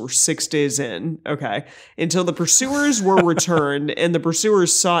 Okay, so we're 6 days in. Okay. Until the pursuers were returned, and the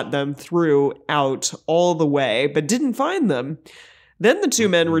pursuers sought them throughout all the way, but didn't find them. Then the 2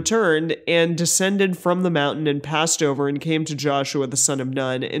 men returned and descended from the mountain and passed over and came to Joshua the son of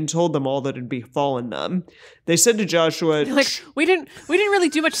Nun and told them all that had befallen them. They said to Joshua, like, we didn't really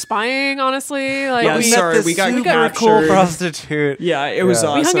do much spying, honestly. Like, yeah, we got super cool prostitute. Yeah, it was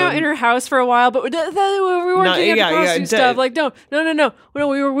awesome. We hung out in her house for a while, but we weren't doing any prostitute stuff. Like, no. We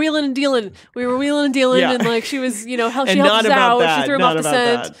were wheeling and dealing. And like she was, she helped us out. She threw him off the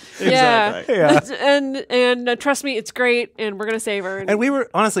scent. Exactly. Yeah. And trust me, it's great, and we're gonna save her. And we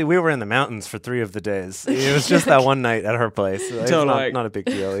were in the mountains for 3 of the days. It was just that one night at her place. Totally. Not a big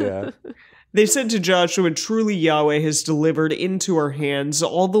deal. Yeah. They said to Joshua, truly Yahweh has delivered into our hands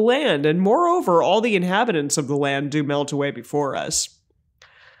all the land, and moreover, all the inhabitants of the land do melt away before us.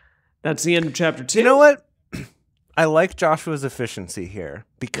 That's the end of chapter 2. You know what? I like Joshua's efficiency here,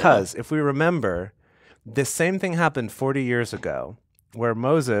 because if we remember, this same thing happened 40 years ago, where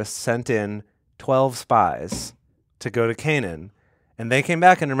Moses sent in 12 spies to go to Canaan. And they came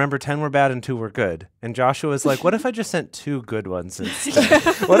back, and remember, 10 were bad and 2 were good. And Joshua was like, what if I just sent 2 good ones instead?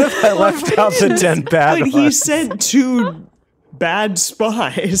 What if I left out the 10 bad ones? He sent 2 bad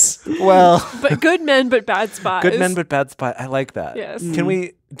spies. Well. But good men, but bad spies. Good men, but bad spies. I like that. Yes. Did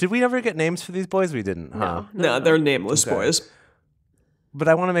we ever get names for these boys? We didn't, huh? No, they're nameless boys. But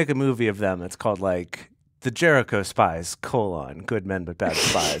I want to make a movie of them. It's called, like, The Jericho Spies, Good Men But Bad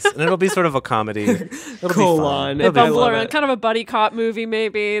Spies. And it'll be sort of a comedy. Colon. They bumble around. Kind of a buddy cop movie,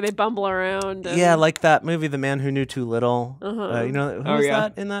 maybe. They bumble around. Yeah, like that movie, The Man Who Knew Too Little. Who was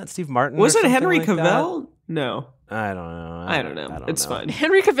that in that? Steve Martin? Was it Henry Cavill? No. I don't know. I don't know. It's fine.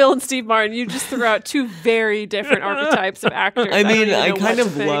 Henry Cavill and Steve Martin, you just threw out 2 very different archetypes of actors. I mean, I kind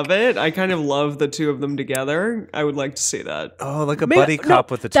of love it. I kind of love the 2 of them together. I would like to see that. Oh, like a buddy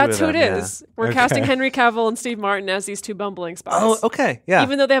cop with the 2 of them. That's who it is. We're casting Henry Cavill and Steve Martin as these 2 bumbling spies. Oh, okay. Yeah.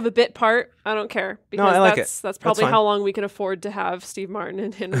 Even though they have a bit part, I don't care. Because I like it. That's probably how long we can afford to have Steve Martin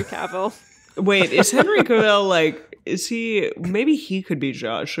and Henry Cavill. Wait, is Henry Cavill maybe he could be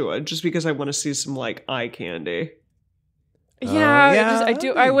Joshua, just because I want to see some eye candy. Yeah,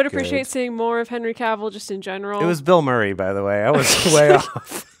 I would appreciate seeing more of Henry Cavill just in general. It was Bill Murray, by the way. I was way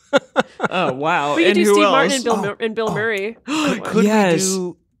off. Oh, wow. We could do who Steve else? Martin and Bill Murray. Could we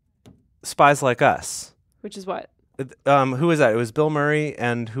do Spies Like Us? Which is what? Who was that? It was Bill Murray,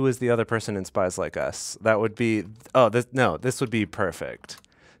 and who was the other person in Spies Like Us? That would be... this would be perfect.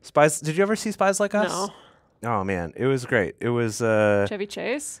 Spies... Did you ever see Spies Like Us? No. Oh, man. It was great. It was... Chevy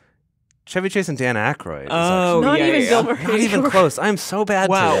Chase? Chevy Chase and Dan Aykroyd. Not even Bill Murray. Not even close. I'm so bad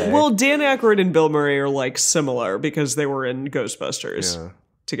today. Well, Dan Aykroyd and Bill Murray are similar because they were in Ghostbusters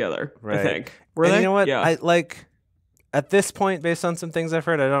together, right. I think. Were they? You know what? Yeah. I at this point, based on some things I've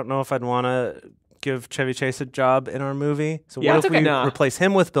heard, I don't know if I'd want to give Chevy Chase a job in our movie. So what if we replace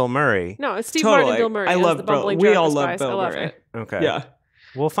him with Bill Murray? No, it's Steve Martin and Bill Murray. I love Bill. We all love Bill Murray. Okay. Yeah.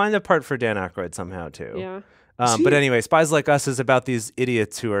 We'll find a part for Dan Aykroyd somehow too. Yeah. But anyway, Spies Like Us is about these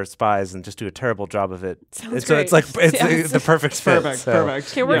idiots who are spies and just do a terrible job of it. Sounds so great. it's the perfect fit. Perfect.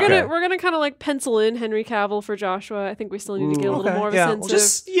 Okay, we're gonna kind of pencil in Henry Cavill for Joshua. I think we still need to get a little more of a sense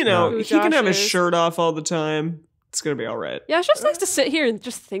just of who he can have his is. shirt off all the time. It's gonna be all right. Yeah, it's just nice to sit here and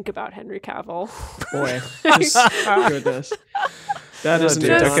just think about Henry Cavill. Boy, goodness, that is an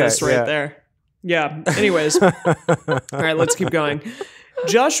Adonis right there. Yeah. Anyways, all right, let's keep going.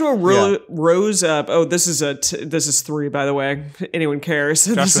 Joshua rose up. Oh, this is 3, by the way. If anyone cares?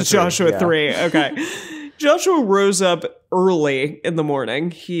 This is Joshua 3. Okay. Joshua rose up early in the morning.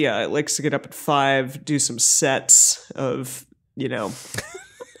 He likes to get up at 5, do some sets of,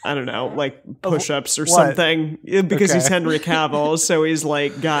 I don't know, push-ups or something, because he's Henry Cavill. So he's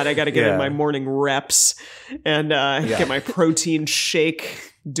like, God, I got to get in my morning reps and get my protein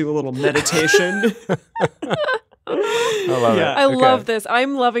shake, do a little meditation. I love it. I love this.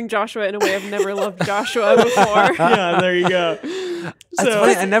 I'm loving Joshua in a way I've never loved Joshua before. Yeah, there you go. That's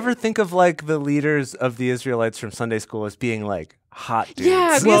funny. I never think of the leaders of the Israelites from Sunday school as being hot dudes.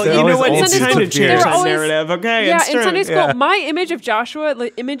 Yeah, well, you know what? It's time to change that narrative, okay? Yeah, in Sunday school, my image of Joshua,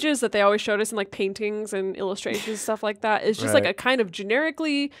 the images that they always showed us in paintings and illustrations, stuff like that, is just a kind of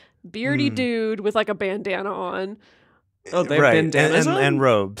generically beardy dude with a bandana on. Oh, they have bandanas on? And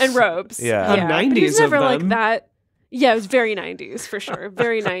robes. And robes. Yeah. 90s he was never of like them. that. Yeah, it was very 90s for sure.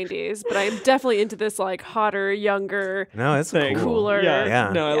 Very 90s. But I'm definitely into this hotter, younger, no, it's thing. Cool. Cooler.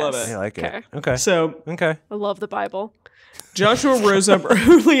 Yeah. No, I love it. I like it. Okay. Okay. So, okay. I love the Bible. Joshua rose up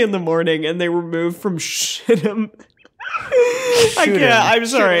early in the morning and they removed from Shittim I can't. I'm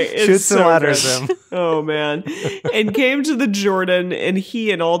sorry. It's Shoots and so ladders good. him. Oh, man. And came to the Jordan, and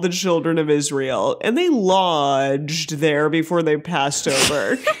he and all the children of Israel, and they lodged there before they passed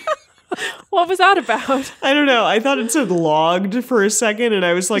over. What was that about? I don't know. I thought it said logged for a second, and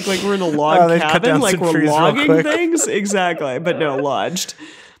I was like we're in a log they'd cut cabin, down like some we're trees real logging quick. things. Exactly. But no, lodged.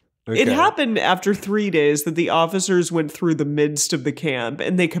 It Okay. happened after 3 days that the officers went through the midst of the camp,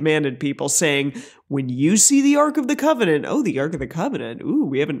 and they commanded people, saying, when you see the Ark of the Covenant, the Ark of the Covenant,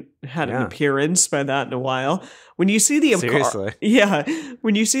 we haven't had an appearance by that in a while. When you see the Seriously?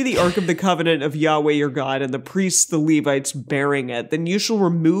 when you see the Ark of the Covenant of Yahweh your God and the priests, the Levites, bearing it, then you shall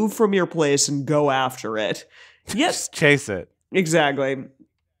remove from your place and go after it. Yes, Just chase it. exactly.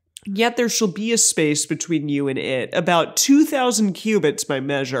 Yet there shall be a space between you and it, about 2,000 cubits by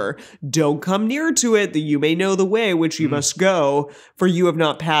measure. Don't come near to it, that you may know the way which you must go, for you have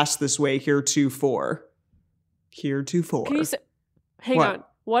not passed this way heretofore. Heretofore. Can you say, hang What? on.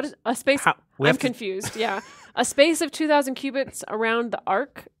 What is a space? We I'm have to- confused. Yeah. A space of 2,000 cubits around the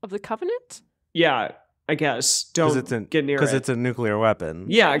Ark of the Covenant? Yeah, I guess. Don't get near it. Because it's a nuclear weapon.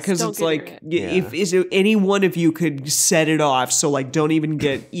 Yeah, Yes, because don't it's get like, near if any one of you could set it off, so like don't even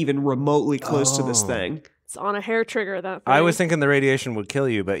get even remotely close to this Oh. thing. It's on a hair trigger, that thing. I was thinking the radiation would kill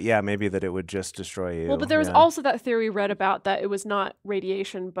you, but yeah, maybe that it would just destroy you. Well, but there was Yeah. also that theory read about that it was not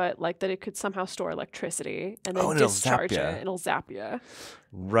radiation, but like that it could somehow store electricity and then Oh, and it'll discharge zap it. ya. And it'll zap you.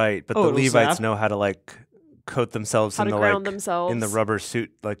 Right, but Oh, the it'll Levites zap? know how to like coat themselves How in to the ground like themselves. in the rubber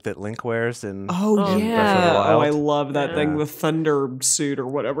suit like that Link wears and Oh, Oh, yeah. Breath of the Oh, I Wild. love that thing, Yeah. the thunder suit or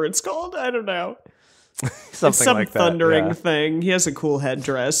whatever it's called. I don't know. something It's some like that. thundering yeah. thing. He has a cool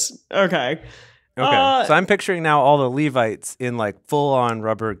headdress. Okay. Okay, so I'm picturing now all the Levites in like full-on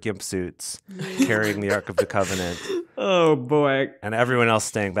rubber gimp suits carrying the Ark of the Covenant, Oh, boy. and everyone else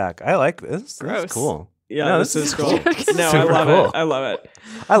staying back. I like this. This Gross. is cool. Yeah, No, this is cool. This is No, I super love cool. it. I love it.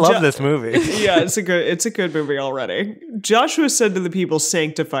 I love Jo- this movie. Yeah, it's a good movie already. Joshua said to the people,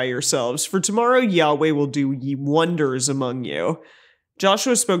 sanctify yourselves, for tomorrow Yahweh will do ye wonders among you.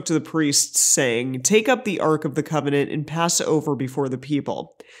 Joshua spoke to the priests, saying, take up the Ark of the Covenant and pass over before the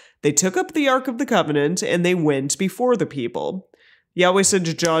people. They took up the Ark of the Covenant, and they went before the people. Yahweh said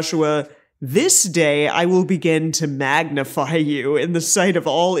to Joshua, this day I will begin to magnify you in the sight of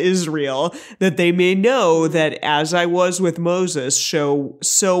all Israel, that they may know that as I was with Moses, so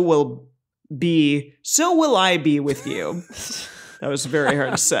will I be with you. That was very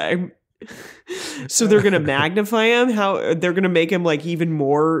hard to say. So they're going to magnify him? How they're going to make him like even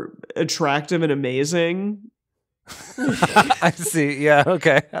more attractive and amazing? I see. Yeah.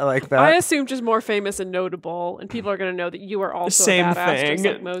 Okay. I like that. I assume just more famous and notable, and people are going to know that you are also Same a badass, just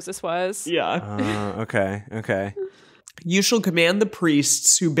thing. like Moses was. Yeah. Okay. Okay. You shall command the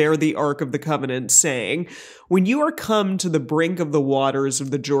priests who bear the Ark of the Covenant, saying, when you are come to the brink of the waters of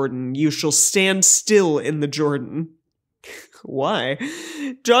the Jordan, you shall stand still in the Jordan. Why?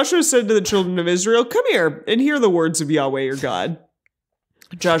 Joshua said to the children of Israel, come here and hear the words of Yahweh your God.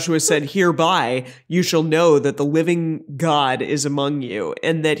 Joshua said, hereby you shall know that the living God is among you,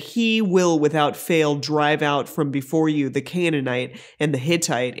 and that he will without fail drive out from before you the Canaanite, and the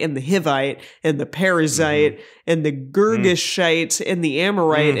Hittite, and the Hivite, and the Perizzite, and the Girgashite, and the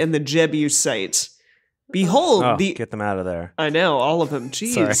Amorite, and the Jebusite. Behold, Oh, the... get them out of there. I know, all of them.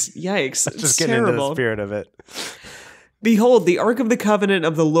 Jeez, Sorry. yikes. Just It's getting into terrible. the spirit of it. Behold, the Ark of the Covenant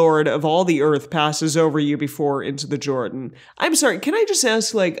of the Lord of all the earth passes over you before into the Jordan. I'm sorry, can I just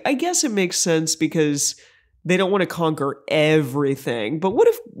ask, like, I guess it makes sense because they don't want to conquer everything. But what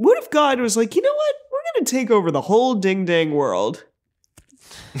if God was like, you know what? We're going to take over the whole ding-dang world.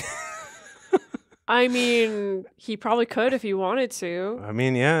 I mean, he probably could if he wanted to. I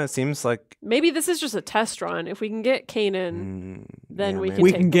mean, yeah, it seems like Maybe this is just a test run. If we can get Canaan, then yeah, we maybe. can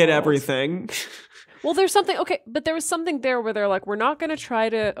We take can the get world. everything. Well, there's something, okay, but there was something there where they're like, we're not going to try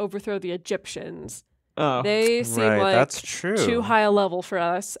to overthrow the Egyptians. Oh. They seem Right, like that's true. too high a level for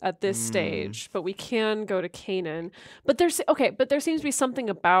us at this stage, but we can go to Canaan. But there seems to be something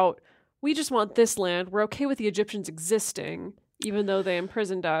about, we just want this land. We're okay with the Egyptians existing, even though they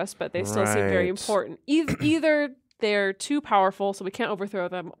imprisoned us, but they still seem very Right. important. Either they're too powerful, so we can't overthrow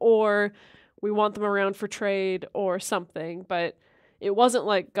them, or we want them around for trade or something. But it wasn't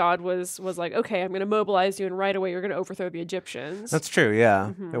like God was like, okay, I'm going to mobilize you, and right away you're going to overthrow the Egyptians. That's true,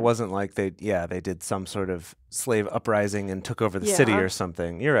 yeah. Mhm. It wasn't like they did some sort of slave uprising and took over the city Yeah. or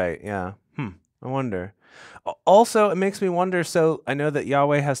something. You're right, yeah. I wonder. Also, it makes me wonder, so I know that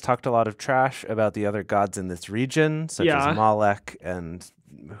Yahweh has talked a lot of trash about the other gods in this region, such Yeah. as Molech and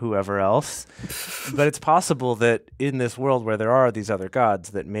whoever else. But it's possible that in this world where there are these other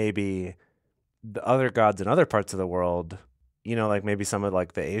gods, that maybe the other gods in other parts of the world, you know, like maybe some of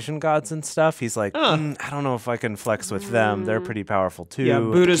like the Asian gods and stuff, he's like, I don't know if I can flex with them. They're pretty powerful too. Yeah,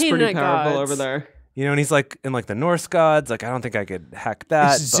 Buddha's pretty Canaanite powerful gods. over there. You know, and he's like, in like the Norse gods, like, I don't think I could hack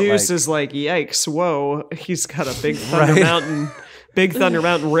that. Zeus is like, yikes, whoa. He's got a big Thunder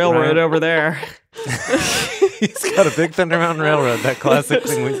Mountain, Railroad over there. He's got a big Thunder Mountain Railroad, that classic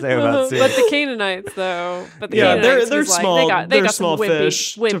thing we say about Zeus. But the Canaanites, though. They're he's small. Like, they're got small some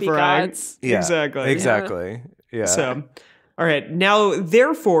fish wimpy to fry. gods. Yeah, Exactly. Yeah. So, all right. Now,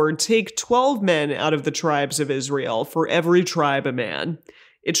 therefore, take 12 men out of the tribes of Israel, for every tribe a man.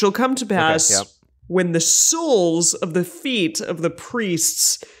 It shall come to pass when the soles of the feet of the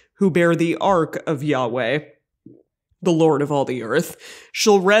priests who bear the ark of Yahweh, the Lord of all the earth,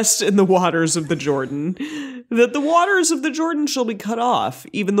 shall rest in the waters of the Jordan, that the waters of the Jordan shall be cut off,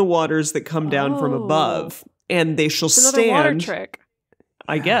 even the waters that come down from above, and they shall It's stand. another water trick.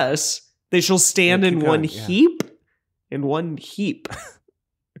 I guess they shall stand in one heap. In one heap.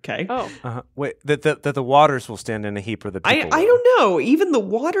 Okay. Oh. Wait, that the waters will stand in a heap, or the people I don't know. Even the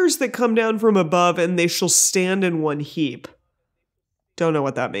waters that come down from above, and they shall stand in one heap. Don't know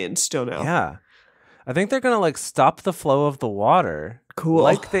what that means. Don't know. Yeah, I think they're gonna like stop the flow of the water. Cool.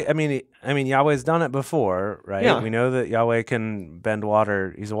 Like I mean, Yahweh's done it before, right? Yeah. We know that Yahweh can bend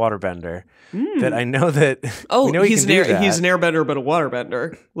water. He's a water bender. That I know that. Oh, we know he's he can do that. he's an airbender, but a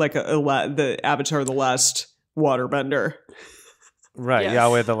waterbender, like the Avatar, the last waterbender. Right, Yes.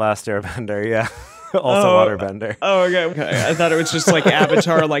 Yahweh the last airbender, yeah. Also waterbender. Oh, okay. I thought it was just like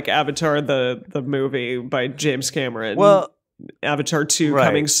Avatar, like Avatar the movie by James Cameron. Well, Avatar 2 right.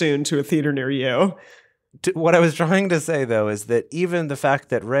 coming soon to a theater near you. What I was trying to say, though, is that even the fact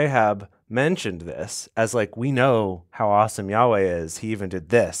that Rahab mentioned this as like, we know how awesome Yahweh is, he even did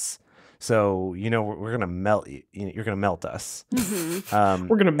this. So, you know, we're going to melt you. You're going to melt us. We're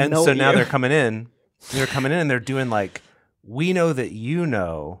going to melt And so now you. they're coming in. And they're doing like, we know that you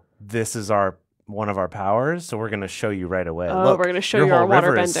know this is one of our powers, so we're going to show you right away. Oh, Look, we're going to show your you our whole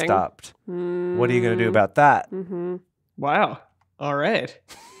water river is bending. stopped. What are you going to do about that? Wow. All right.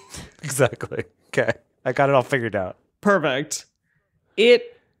 Exactly. Okay. I got it all figured out. Perfect.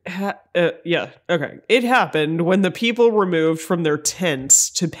 It happened when the people removed from their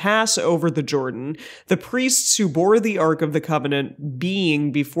tents to pass over the Jordan, the priests who bore the ark of the covenant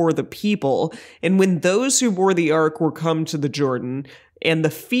being before the people, and when those who bore the ark were come to the Jordan, and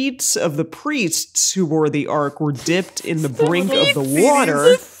the feet of the priests who bore the ark were dipped in the brink of the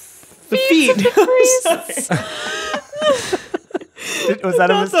water. The feet. Was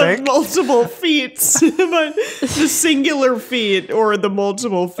that a Not mistake? the multiple feet, but the singular feet or the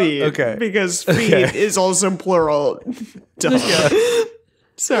multiple feet. Okay. Because feet is also plural. Duh.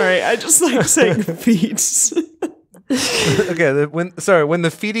 Sorry, I just like saying feet. Okay, when the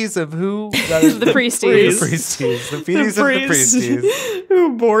feeties of who? The priesties. The priesties. The feeties of the priesties.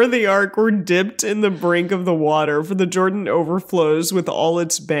 Who bore the ark were dipped in the brink of the water, for the Jordan overflows with all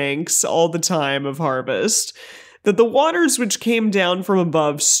its banks all the time of harvest. That the waters which came down from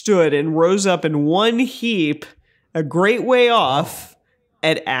above stood and rose up in one heap a great way off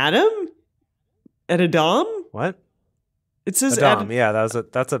at Adam? At Adam? What? It says Adam. Yeah,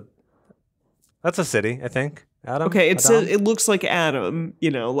 that's a city, I think. Adam. Okay, it Adam? says it looks like Adam,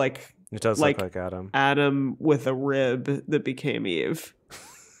 you know, like It does look like Adam. Adam with a rib that became Eve.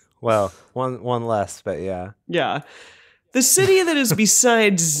 Well, one less, but yeah. Yeah. The city that is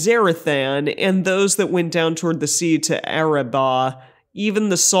beside Zarethan and those that went down toward the sea to Arabah, even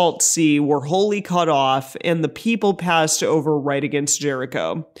the salt sea, were wholly cut off, and the people passed over right against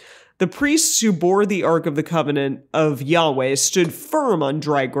Jericho. The priests who bore the ark of the covenant of Yahweh stood firm on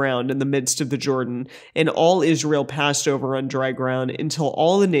dry ground in the midst of the Jordan, and all Israel passed over on dry ground until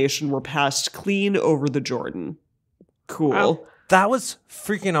all the nation were passed clean over the Jordan. Cool. Wow. That was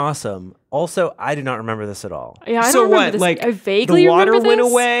freaking awesome. Also, I do not remember this at all. Yeah, I So don't remember what? this. Like I vaguely the water remember went this.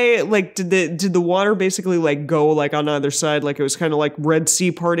 away. Like did the water basically like go like on either side? Like it was kind of like Red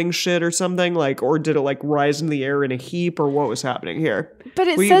Sea parting shit or something. Like or did it like rise in the air in a heap or what was happening here? But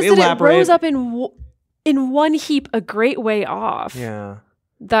it Will you says that it elaborate? rose up in one heap a great way off. Yeah.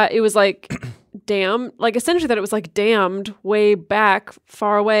 That it was like damned, like essentially that it was like damned way back,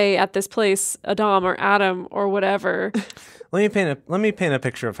 far away at this place, Adam or Adam or whatever. Let me paint a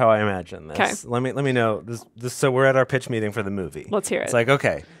picture of how I imagine this. 'Kay. Let me know this. So we're at our pitch meeting for the movie. Let's hear it. It's like,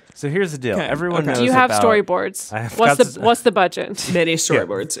 okay, So here's the deal. Okay, Everyone knows Do you have about, storyboards? I have What's the budget? Many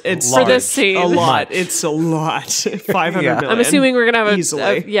storyboards. It's For this scene. a lot. Much. It's a lot. 500 Yeah. million. I'm assuming we're gonna have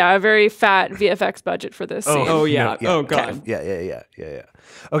easily. a very fat VFX budget for this scene. Oh yeah. No, Oh god. Yeah.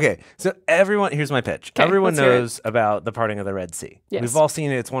 Okay, so here's my pitch. 'Kay, Everyone let's hear it. knows about the parting of the Red Sea. Yes. We've all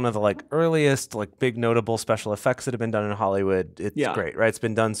seen it. It's one of the earliest, big notable special effects that have been done in Hollywood. It's great, right? It's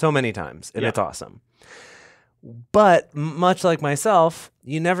been done so many times, and it's awesome. But much like myself,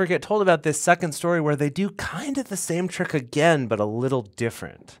 you never get told about this second story where they do kind of the same trick again, but a little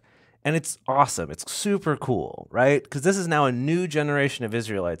different. And it's awesome. It's super cool, right? Because this is now a new generation of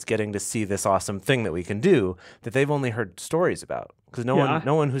Israelites getting to see this awesome thing that we can do that they've only heard stories about. Because no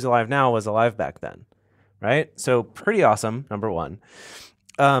one who's alive now was alive back then, right? So pretty awesome, number one.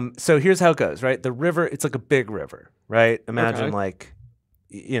 So here's how it goes, right? The river, it's like a big river, right? Imagine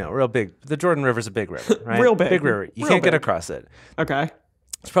real big. The Jordan River's a big river, right? Real big. Big river. You can't get across it. Okay.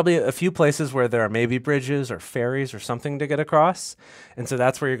 There's probably a few places where there are maybe bridges or ferries or something to get across. And so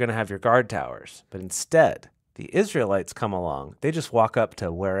that's where you're going to have your guard towers. But instead, the Israelites come along. They just walk up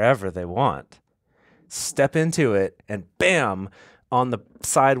to wherever they want, step into it, and bam, on the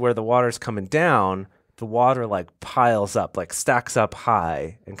side where the water's coming down, the water piles up, stacks up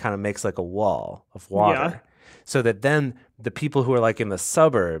high and kind of makes a wall of water. Yeah. So that then the people who are in the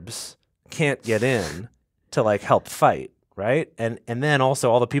suburbs can't get in to help fight. Right. And then also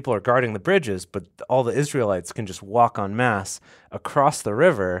all the people are guarding the bridges, but all the Israelites can just walk en masse across the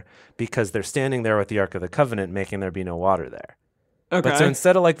river because they're standing there with the Ark of the Covenant, making there be no water there. Okay. But so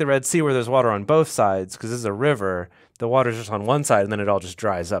instead of the Red Sea where there's water on both sides, because this is a river, the water's just on one side and then it all just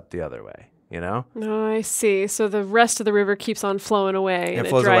dries up the other way, Oh, I see. So the rest of the river keeps on flowing away and it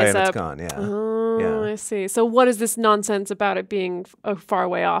flows dries away and up. it's gone, yeah. Oh, Yeah. I see. So what is this nonsense about it being far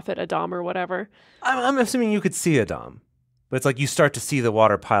away off at Edom or whatever? I'm assuming you could see Edom. But it's you start to see the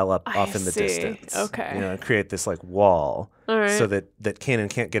water pile up off in the see. distance. Okay. And create this wall All right. so that Canan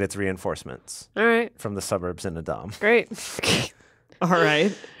can't get its reinforcements All right. from the suburbs in Edom. Great. All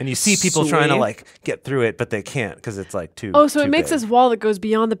right. And you see people trying to get through it, but they can't because it's too. Oh, so too it makes big. this wall that goes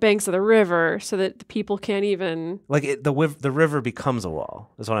beyond the banks of the river so that the people can't even. The river becomes a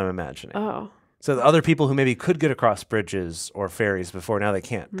wall. Is what I'm imagining. Oh. So the other people who maybe could get across bridges or ferries before now they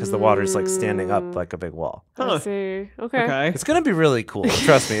can't because the water's standing up like a big wall. I see. Okay. It's gonna be really cool.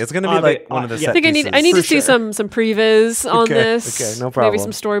 Trust me, it's gonna be one of the. yeah. Set I think I need to see some previs on this. Okay, no problem. Maybe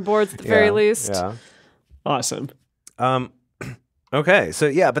some storyboards at the very least. Yeah. Awesome. Okay,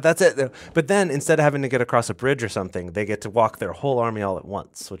 so but that's it. But then instead of having to get across a bridge or something, they get to walk their whole army all at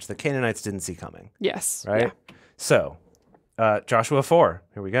once, which the Canaanites didn't see coming. Yes. Right? Yeah. So, Joshua 4,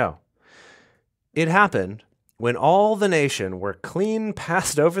 here we go. It happened when all the nation were clean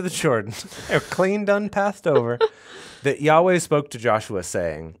passed over the Jordan, or clean done passed over, that Yahweh spoke to Joshua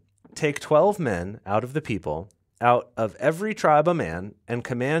saying, "Take 12 men out of the people, out of every tribe a man, and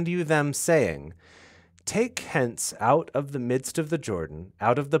command you them, saying, Take hence out of the midst of the Jordan,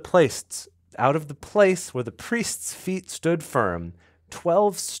 out of the place where the priest's feet stood firm,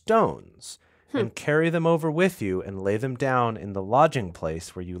 12 stones, and carry them over with you, and lay them down in the lodging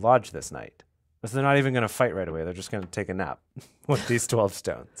place where you lodge this night." So they're not even going to fight right away. They're just going to take a nap with these 12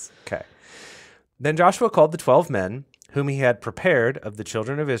 stones. Okay. Then Joshua called the 12 men whom he had prepared of the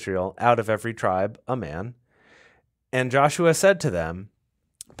children of Israel, out of every tribe a man. And Joshua said to them,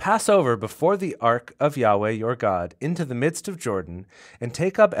 "Pass over before the ark of Yahweh your God into the midst of Jordan, and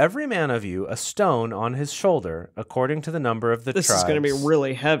take up every man of you a stone on his shoulder, according to the number of the tribes." This is going to be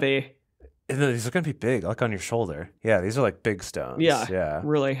really heavy. These are going to be big, on your shoulder. Yeah, these are big stones. Yeah.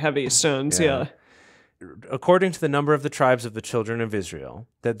 Really heavy stones. Yeah. According to the number of the tribes of the children of Israel,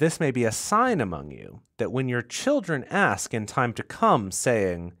 that this may be a sign among you, that when your children ask in time to come,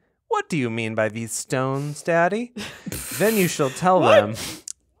 saying, "What do you mean by these stones, Daddy?" then you shall tell them,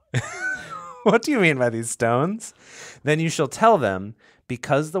 "What do you mean by these stones?" Then you shall tell them,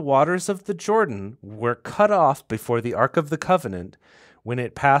 "Because the waters of the Jordan were cut off before the Ark of the Covenant, when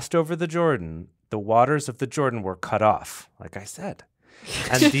it passed over the Jordan, the waters of the Jordan were cut off," like I said.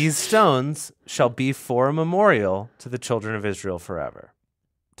 "And these stones shall be for a memorial to the children of Israel forever."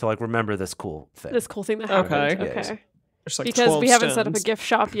 To remember this cool thing. This cool thing that happened. Okay. Okay. There's Because 12 we haven't set up a stones. gift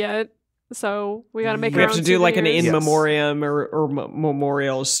shop yet, so we got to make We our have own to do an souvenirs. in Yes. memoriam or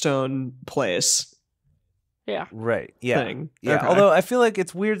memorial stone place Yeah. Right. Yeah. thing. Yeah. Okay. Although I feel like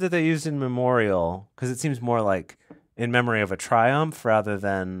it's weird that they used in memorial because it seems more in memory of a triumph rather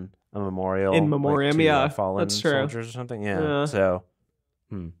than a memorial. In memoriam, to, yeah, fallen that's true. soldiers or something. Yeah. Yeah. So,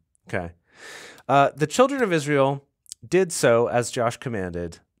 okay. The children of Israel did so as Josh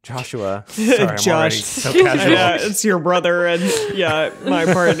commanded. Joshua. Sorry, I'm already Josh. so casual. Yeah, it's your brother and my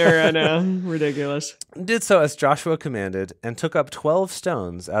partner. I know. Ridiculous. Did so as Joshua commanded, and took up 12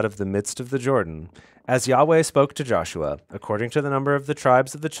 stones out of the midst of the Jordan, as Yahweh spoke to Joshua, according to the number of the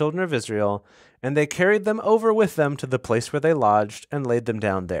tribes of the children of Israel, and they carried them over with them to the place where they lodged, and laid them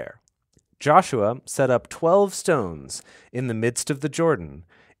down there. Joshua set up 12 stones in the midst of the Jordan,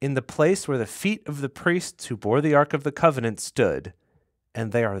 in the place where the feet of the priests who bore the Ark of the Covenant stood,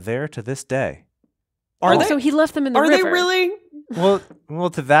 and they are there to this day. Are they? So he left them in the Are river. they really? Well,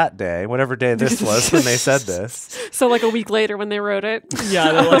 to that day, whatever day this was when they said this. So like a week later when they wrote it.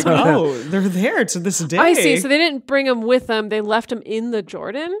 Yeah, they're like, oh, they're there to this day. I see. So they didn't bring them with them. They left them in the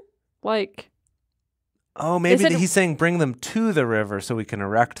Jordan? Like... Oh, maybe he's saying bring them to the river so we can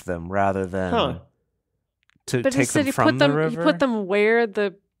erect them rather than to but take them from the river. He put them where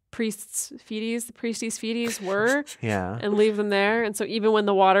the priest's feeties were Yeah. and leave them there. And so even when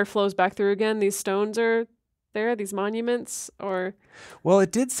the water flows back through again, these stones are there, these monuments, or... Well,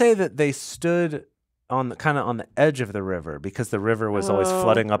 it did say that they stood on the edge of the river because the river was always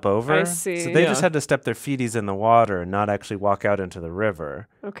flooding up over. I see. So they just had to step their feeties in the water and not actually walk out into the river.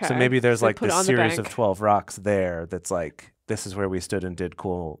 Okay. So maybe there's So like put this it on the series bank. of 12 rocks there that's like, this is where we stood and did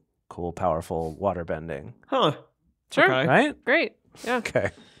cool, powerful water bending. Huh. Sure. Okay. Right? Great. Yeah.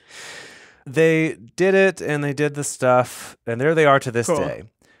 Okay. They did it and they did the stuff, and there they are to this Cool. day.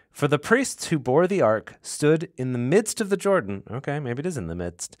 For the priests who bore the ark stood in the midst of the Jordan. Okay, maybe it is in the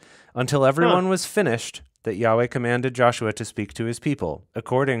midst. Until everyone was finished, that Yahweh commanded Joshua to speak to his people,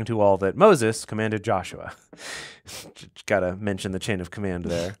 according to all that Moses commanded Joshua. Gotta mention the chain of command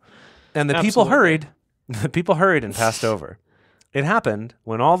there. And the people hurried. The people hurried and passed over. It happened,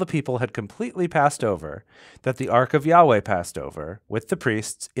 when all the people had completely passed over, that the ark of Yahweh passed over with the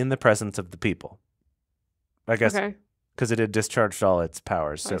priests in the presence of the people. I guess because it had discharged all its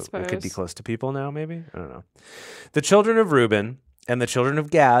powers, so it could be close to people now, maybe? I don't know. The children of Reuben and the children of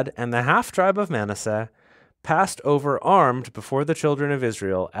Gad and the half-tribe of Manasseh passed over armed before the children of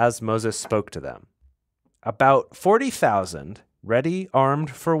Israel as Moses spoke to them. About 40,000, ready,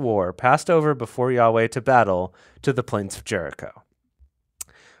 armed for war, passed over before Yahweh to battle to the plains of Jericho.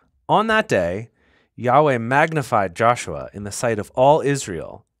 On that day, Yahweh magnified Joshua in the sight of all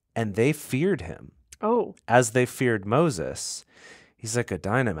Israel, and they feared him. Oh. As they feared Moses. He's like a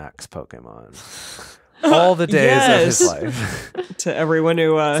Dynamax Pokemon. All the days of his life. To everyone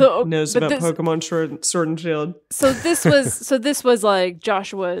who knows about Pokemon Sword and Shield. So this was like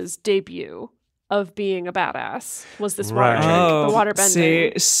Joshua's debut of being a badass. Was this water trick, the water bending?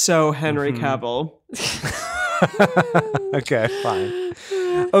 See, so Henry Cavill. Okay, fine.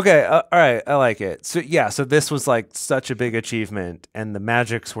 Okay, all right, I like it. So this was like such a big achievement, and the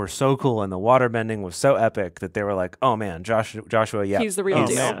magics were so cool, and the water bending was so epic that they were like, "Oh man, Joshua, yeah, he's the real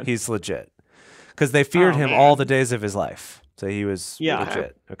deal. He's legit." Because they feared him all the days of his life, so he was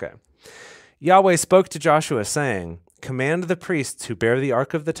legit. Okay. Yahweh spoke to Joshua, saying, "Command the priests who bear the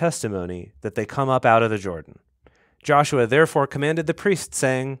ark of the testimony that they come up out of the Jordan." Joshua therefore commanded the priests,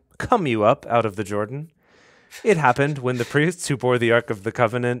 saying, "Come you up out of the Jordan." It happened when the priests who bore the ark of the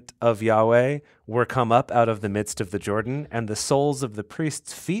covenant of Yahweh were come up out of the midst of the Jordan, and the soles of the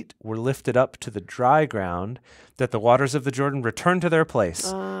priests' feet were lifted up to the dry ground, that the waters of the Jordan returned to their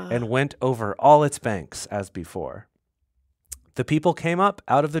place and went over all its banks as before. The people came up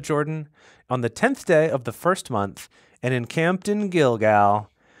out of the Jordan on the 10th day of the first month and encamped in Gilgal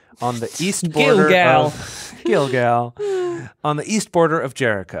on the east border on the east border of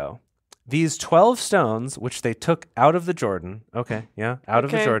Jericho. These 12 stones, which they took out of the Jordan, of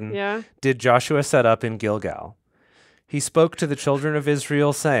the Jordan, did Joshua set up in Gilgal. He spoke to the children of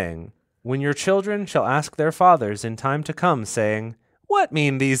Israel, saying, "When your children shall ask their fathers in time to come, saying, 'What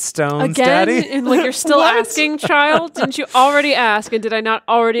mean these stones, Daddy?'" And like you're still asking, child? Didn't you already ask? And did I not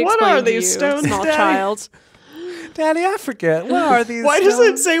already explain What are to these you, stones, small Daddy? child? Daddy, I forget. What are these Why stones? does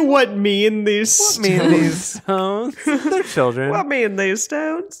it say what mean these What stones? mean these stones? They're children. What mean these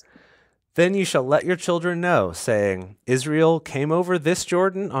stones? Then you shall let your children know, saying, "Israel came over this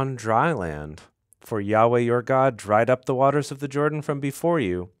Jordan on dry land. For Yahweh your God dried up the waters of the Jordan from before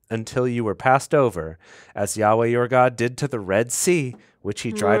you until you were passed over, as Yahweh your God did to the Red Sea, which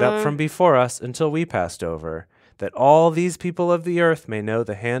he dried up from before us until we passed over, that all these people of the earth may know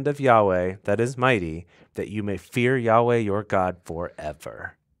the hand of Yahweh that is mighty, that you may fear Yahweh your God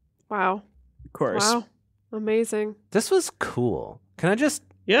forever." Wow. Of course. Wow. Amazing. This was cool. Can I just...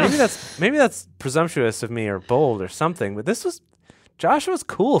 Yeah. Maybe that's presumptuous of me or bold or something, but Joshua's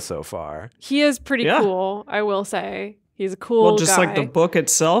cool so far. He is pretty cool, I will say. He's a cool just guy. like the book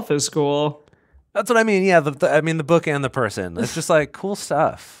itself is cool. That's what I mean. Yeah, the book and the person. It's just like cool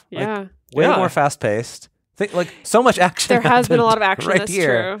stuff. Yeah. Like, way more fast paced. Like so much action. There has been a lot of action. Right That's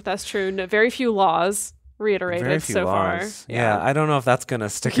here. true. That's true. No, very few laws reiterated Very few so laws. far. Yeah, I don't know if that's gonna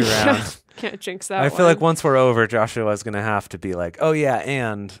stick around. Can't jinx that. I feel like once we're over, Joshua's gonna have to be like, "Oh yeah,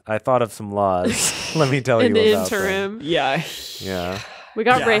 and I thought of some laws. Let me tell in you the about interim. them." Yeah. We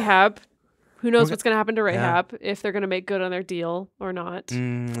got Rahab. Who knows Okay. what's going to happen to Rahab, if they're going to make good on their deal or not.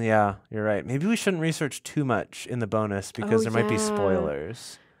 Yeah, you're right. Maybe we shouldn't research too much in the bonus because there might be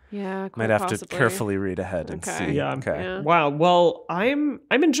spoilers. Yeah, Might have to carefully read ahead and see. Yeah. Okay. Yeah. Wow. Well, I'm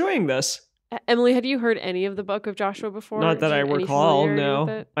enjoying this. Emily, had you heard any of the book of Joshua before? Not that I recall.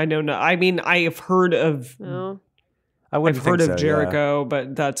 No, I know. No, I mean, I have heard of. No. I've heard of Jericho,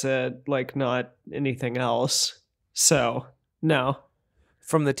 but that's it. Like, not anything else. So, no.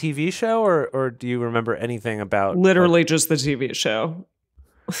 From the TV show, or do you remember anything about? Literally just the TV show.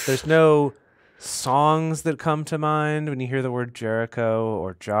 There's no songs that come to mind when you hear the word Jericho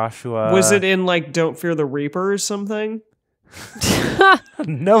or Joshua. Was it in like Don't Fear the Reaper or something?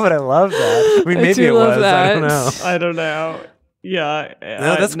 No, but I love that. I mean, maybe it was. That. I don't know. I don't know. Yeah.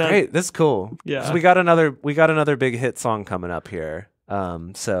 No, that's great. That's cool. Yeah. So we got another big hit song coming up here.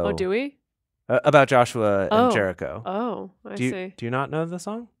 So. Oh, do we? About Joshua and Jericho. Oh, I see. Do you not know the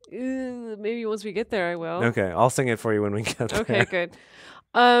song? Maybe once we get there, I will. Okay, I'll sing it for you when we get there. Okay, good.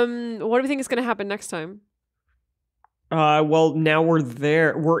 What do we think is going to happen next time? Well, now we're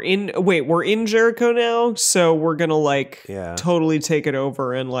there. We're in Jericho now, so we're gonna totally take it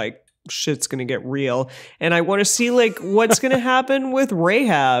over, and like shit's gonna get real. And I want to see like what's gonna happen with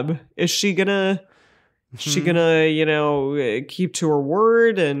Rahab. Is she gonna keep to her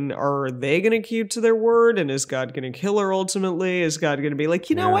word, and are they gonna keep to their word? And is God gonna kill her ultimately? Is God gonna be like,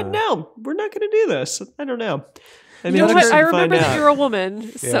 what? No, we're not gonna do this. I don't know. I mean, I remember that you're a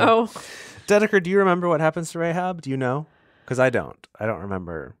woman, so. Dedeker, do you remember what happens to Rahab? Do you know? Because I don't. I don't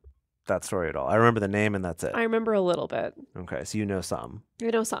remember that story at all. I remember the name and that's it. I remember a little bit. Okay, so you know some. I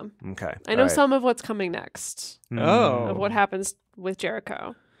know some. Okay. I know some of what's coming next. Oh. Of what happens with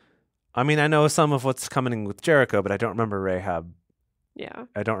Jericho. I mean, I know some of what's coming with Jericho, but I don't remember Rahab. Yeah.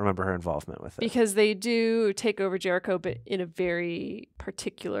 I don't remember her involvement with it. Because they do take over Jericho, but in a very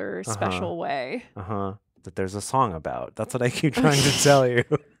particular, special way. That there's a song about. That's what I keep trying to tell you.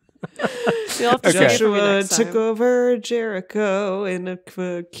 Joshua took over Jericho in a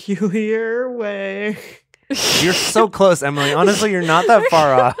peculiar way. You're so close, Emily. Honestly, you're not that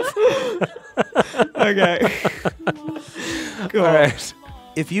far off. Okay. Cool. All right.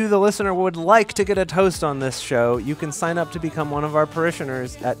 If you, the listener, would like to get a toast on this show, you can sign up to become one of our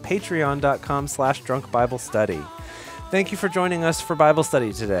parishioners at patreon.com/drunkbiblestudy. Thank you for joining us for Bible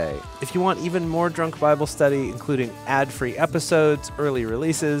study today. If you want even more Drunk Bible Study, including ad-free episodes, early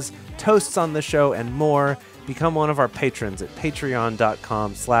releases, toasts on the show, and more, become one of our patrons at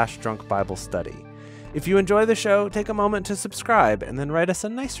patreon.com/drunkbiblestudy. If you enjoy the show, take a moment to subscribe and then write us a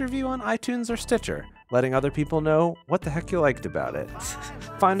nice review on iTunes or Stitcher, letting other people know what the heck you liked about it.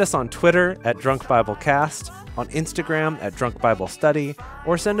 Find us on Twitter at DrunkBibleCast, on Instagram at DrunkBibleStudy,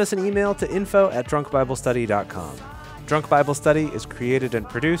 or send us an email to info@drunkbiblestudy.com. Drunk Bible Study is created and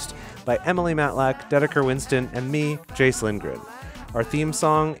produced by Emily Matlack, Dedeker Winston, and me, Jace Lindgren. Our theme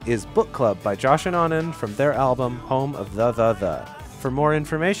song is Book Club by Josh and Anand from their album Home of the. For more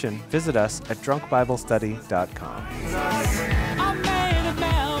information, visit us at drunkbiblestudy.com. I made a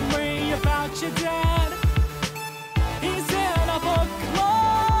memory about your dad. He's in a book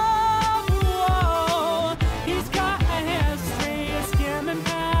club. Whoa. He's got a history of skimming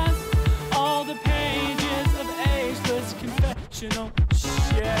past all the pages of ageless confessional.